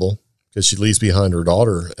terrible because she leaves behind her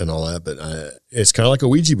daughter and all that, but it's kind of like a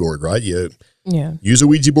Ouija board, right? You use a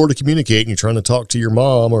Ouija board to communicate, and you're trying to talk to your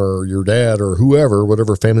mom or your dad or whoever,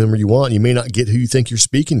 whatever family member you want. You may not get who you think you're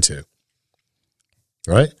speaking to,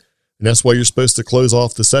 right? And that's why you're supposed to close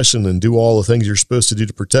off the session and do all the things you're supposed to do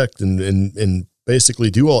to protect and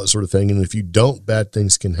basically do all that sort of thing. And if you don't, bad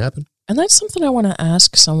things can happen. And that's something I want to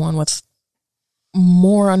ask someone with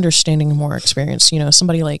more understanding and more experience. You know,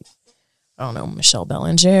 somebody like, I don't know, Michelle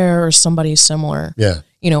Belanger or somebody similar. Yeah.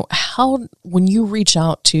 You know, when you reach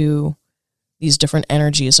out to these different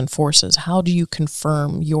energies and forces, how do you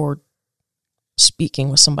confirm you're speaking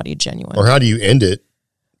with somebody genuine? Or how do you end it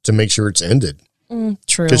to make sure it's ended?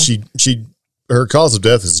 True. Because her cause of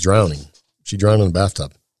death is drowning. She drowned in a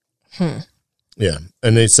bathtub. Yeah.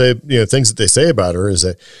 And they say, things that they say about her is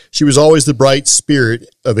that she was always the bright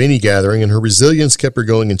spirit of any gathering, and her resilience kept her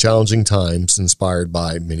going in challenging times, inspired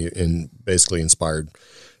by many, and basically inspired,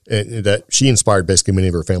 and that she inspired basically many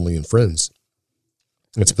of her family and friends.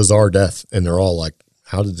 It's a bizarre death, and they're all like,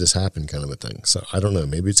 how did this happen, kind of a thing. So I don't know.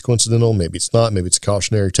 Maybe it's coincidental. Maybe it's not. Maybe it's a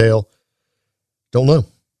cautionary tale. Don't know.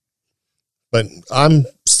 But I'm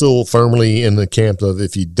still firmly in the camp of,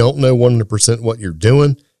 if you don't know 100% what you're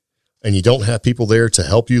doing, and you don't have people there to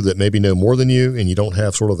help you that maybe know more than you, and you don't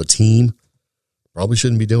have sort of a team, probably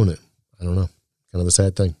shouldn't be doing it. I don't know. Kind of a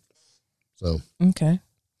sad thing. So. Okay.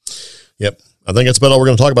 Yep. I think that's about all we're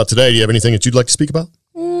going to talk about today. Do you have anything that you'd like to speak about?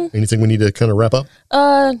 Anything we need to kind of wrap up?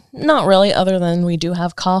 Not really, other than we do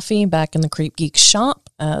have coffee back in the CreepGeeks shop,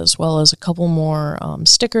 as well as a couple more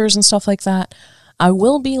stickers and stuff like that. I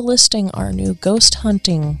will be listing our new ghost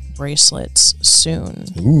hunting bracelets soon.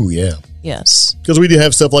 Ooh, yeah. Yes. Because we do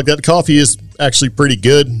have stuff like that. The coffee is actually pretty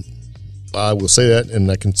good. I will say that,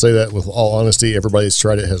 and I can say that with all honesty. Everybody that's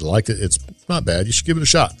tried it has liked it. It's not bad. You should give it a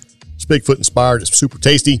shot. It's Bigfoot inspired. It's super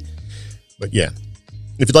tasty. But yeah,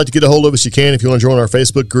 if you'd like to get a hold of us, you can. If you want to join our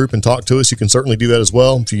Facebook group and talk to us, you can certainly do that as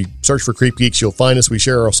well. If you search for Creep Geeks, you'll find us. We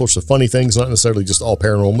share all sorts of funny things, not necessarily just all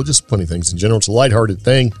paranormal, but just funny things in general. It's a lighthearted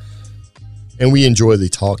thing. And we enjoy the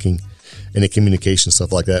talking and the communication,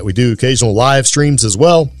 stuff like that. We do occasional live streams as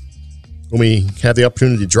well. When we have the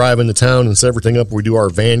opportunity to drive into town and set everything up, we do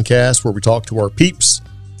our van cast where we talk to our peeps.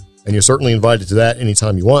 And you're certainly invited to that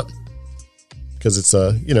anytime you want, because it's,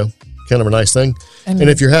 kind of a nice thing. And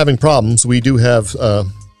if you're having problems, we do have a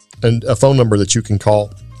phone number that you can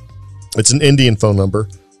call. It's an Indian phone number.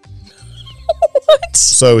 What?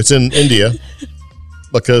 So it's in India.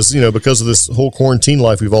 Because of this whole quarantine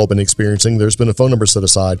life we've all been experiencing, there's been a phone number set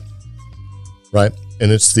aside, right?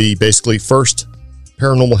 And it's the basically first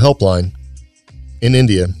paranormal helpline in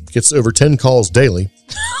India. Gets over 10 calls daily.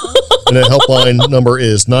 And that helpline number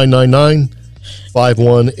is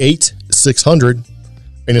 999-518-600.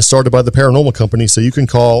 And it's started by the Paranormal Company, so you can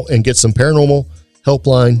call and get some paranormal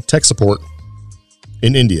helpline tech support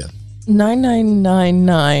in India.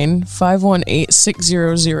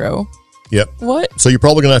 9999-518-600. Yep. What? So you're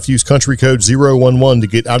probably going to have to use country code 011 to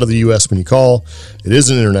get out of the U.S. when you call. It is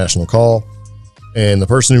an international call. And the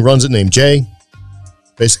person who runs it, named Jay,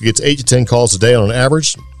 basically gets 8 to 10 calls a day on an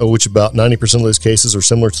average, of which about 90% of those cases are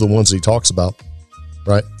similar to the ones that he talks about,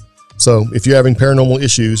 right? So if you're having paranormal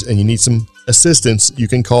issues and you need some assistance, you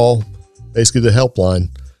can call basically the helpline.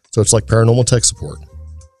 So it's like paranormal tech support.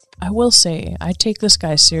 I will say, I take this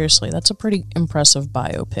guy seriously. That's a pretty impressive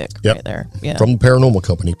biopic right there. Yeah. From the Paranormal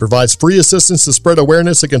Company. Provides free assistance to spread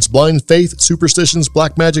awareness against blind faith, superstitions,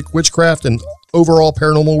 black magic, witchcraft, and overall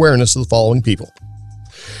paranormal awareness of the following people.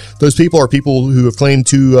 Those people are people who have claimed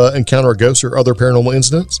to encounter a ghost or other paranormal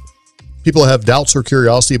incidents. People have doubts or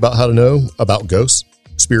curiosity about how to know about ghosts,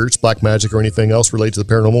 spirits, black magic, or anything else related to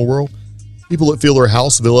the paranormal world. People that feel their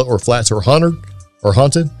house, villa, or flats are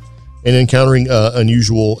haunted. and encountering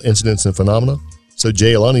unusual incidents and phenomena. So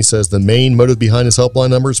Jay Alani says the main motive behind his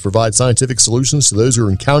helpline number is to provide scientific solutions to those who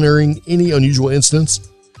are encountering any unusual incidents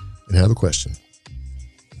and have a question.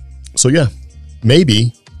 So yeah,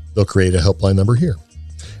 maybe they'll create a helpline number here.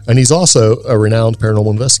 And he's also a renowned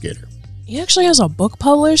paranormal investigator. He actually has a book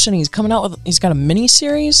published, and he's got a mini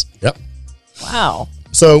series. Yep. Wow.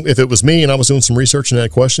 So if it was me and I was doing some research and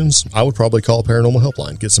had questions, I would probably call Paranormal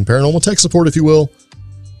Helpline, get some paranormal tech support, if you will.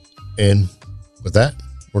 And with that,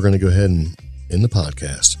 we're going to go ahead and end the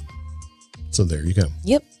podcast. So there you go.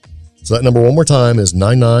 Yep. So that number one more time is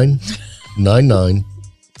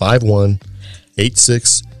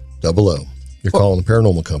 9999518600. You're calling the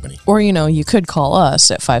paranormal company. Or, you could call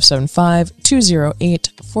us at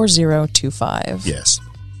 575-208-4025. Yes.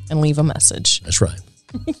 And leave a message. That's right.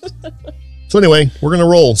 So anyway, we're going to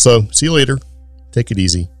roll. So see you later. Take it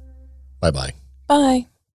easy. Bye-bye. Bye.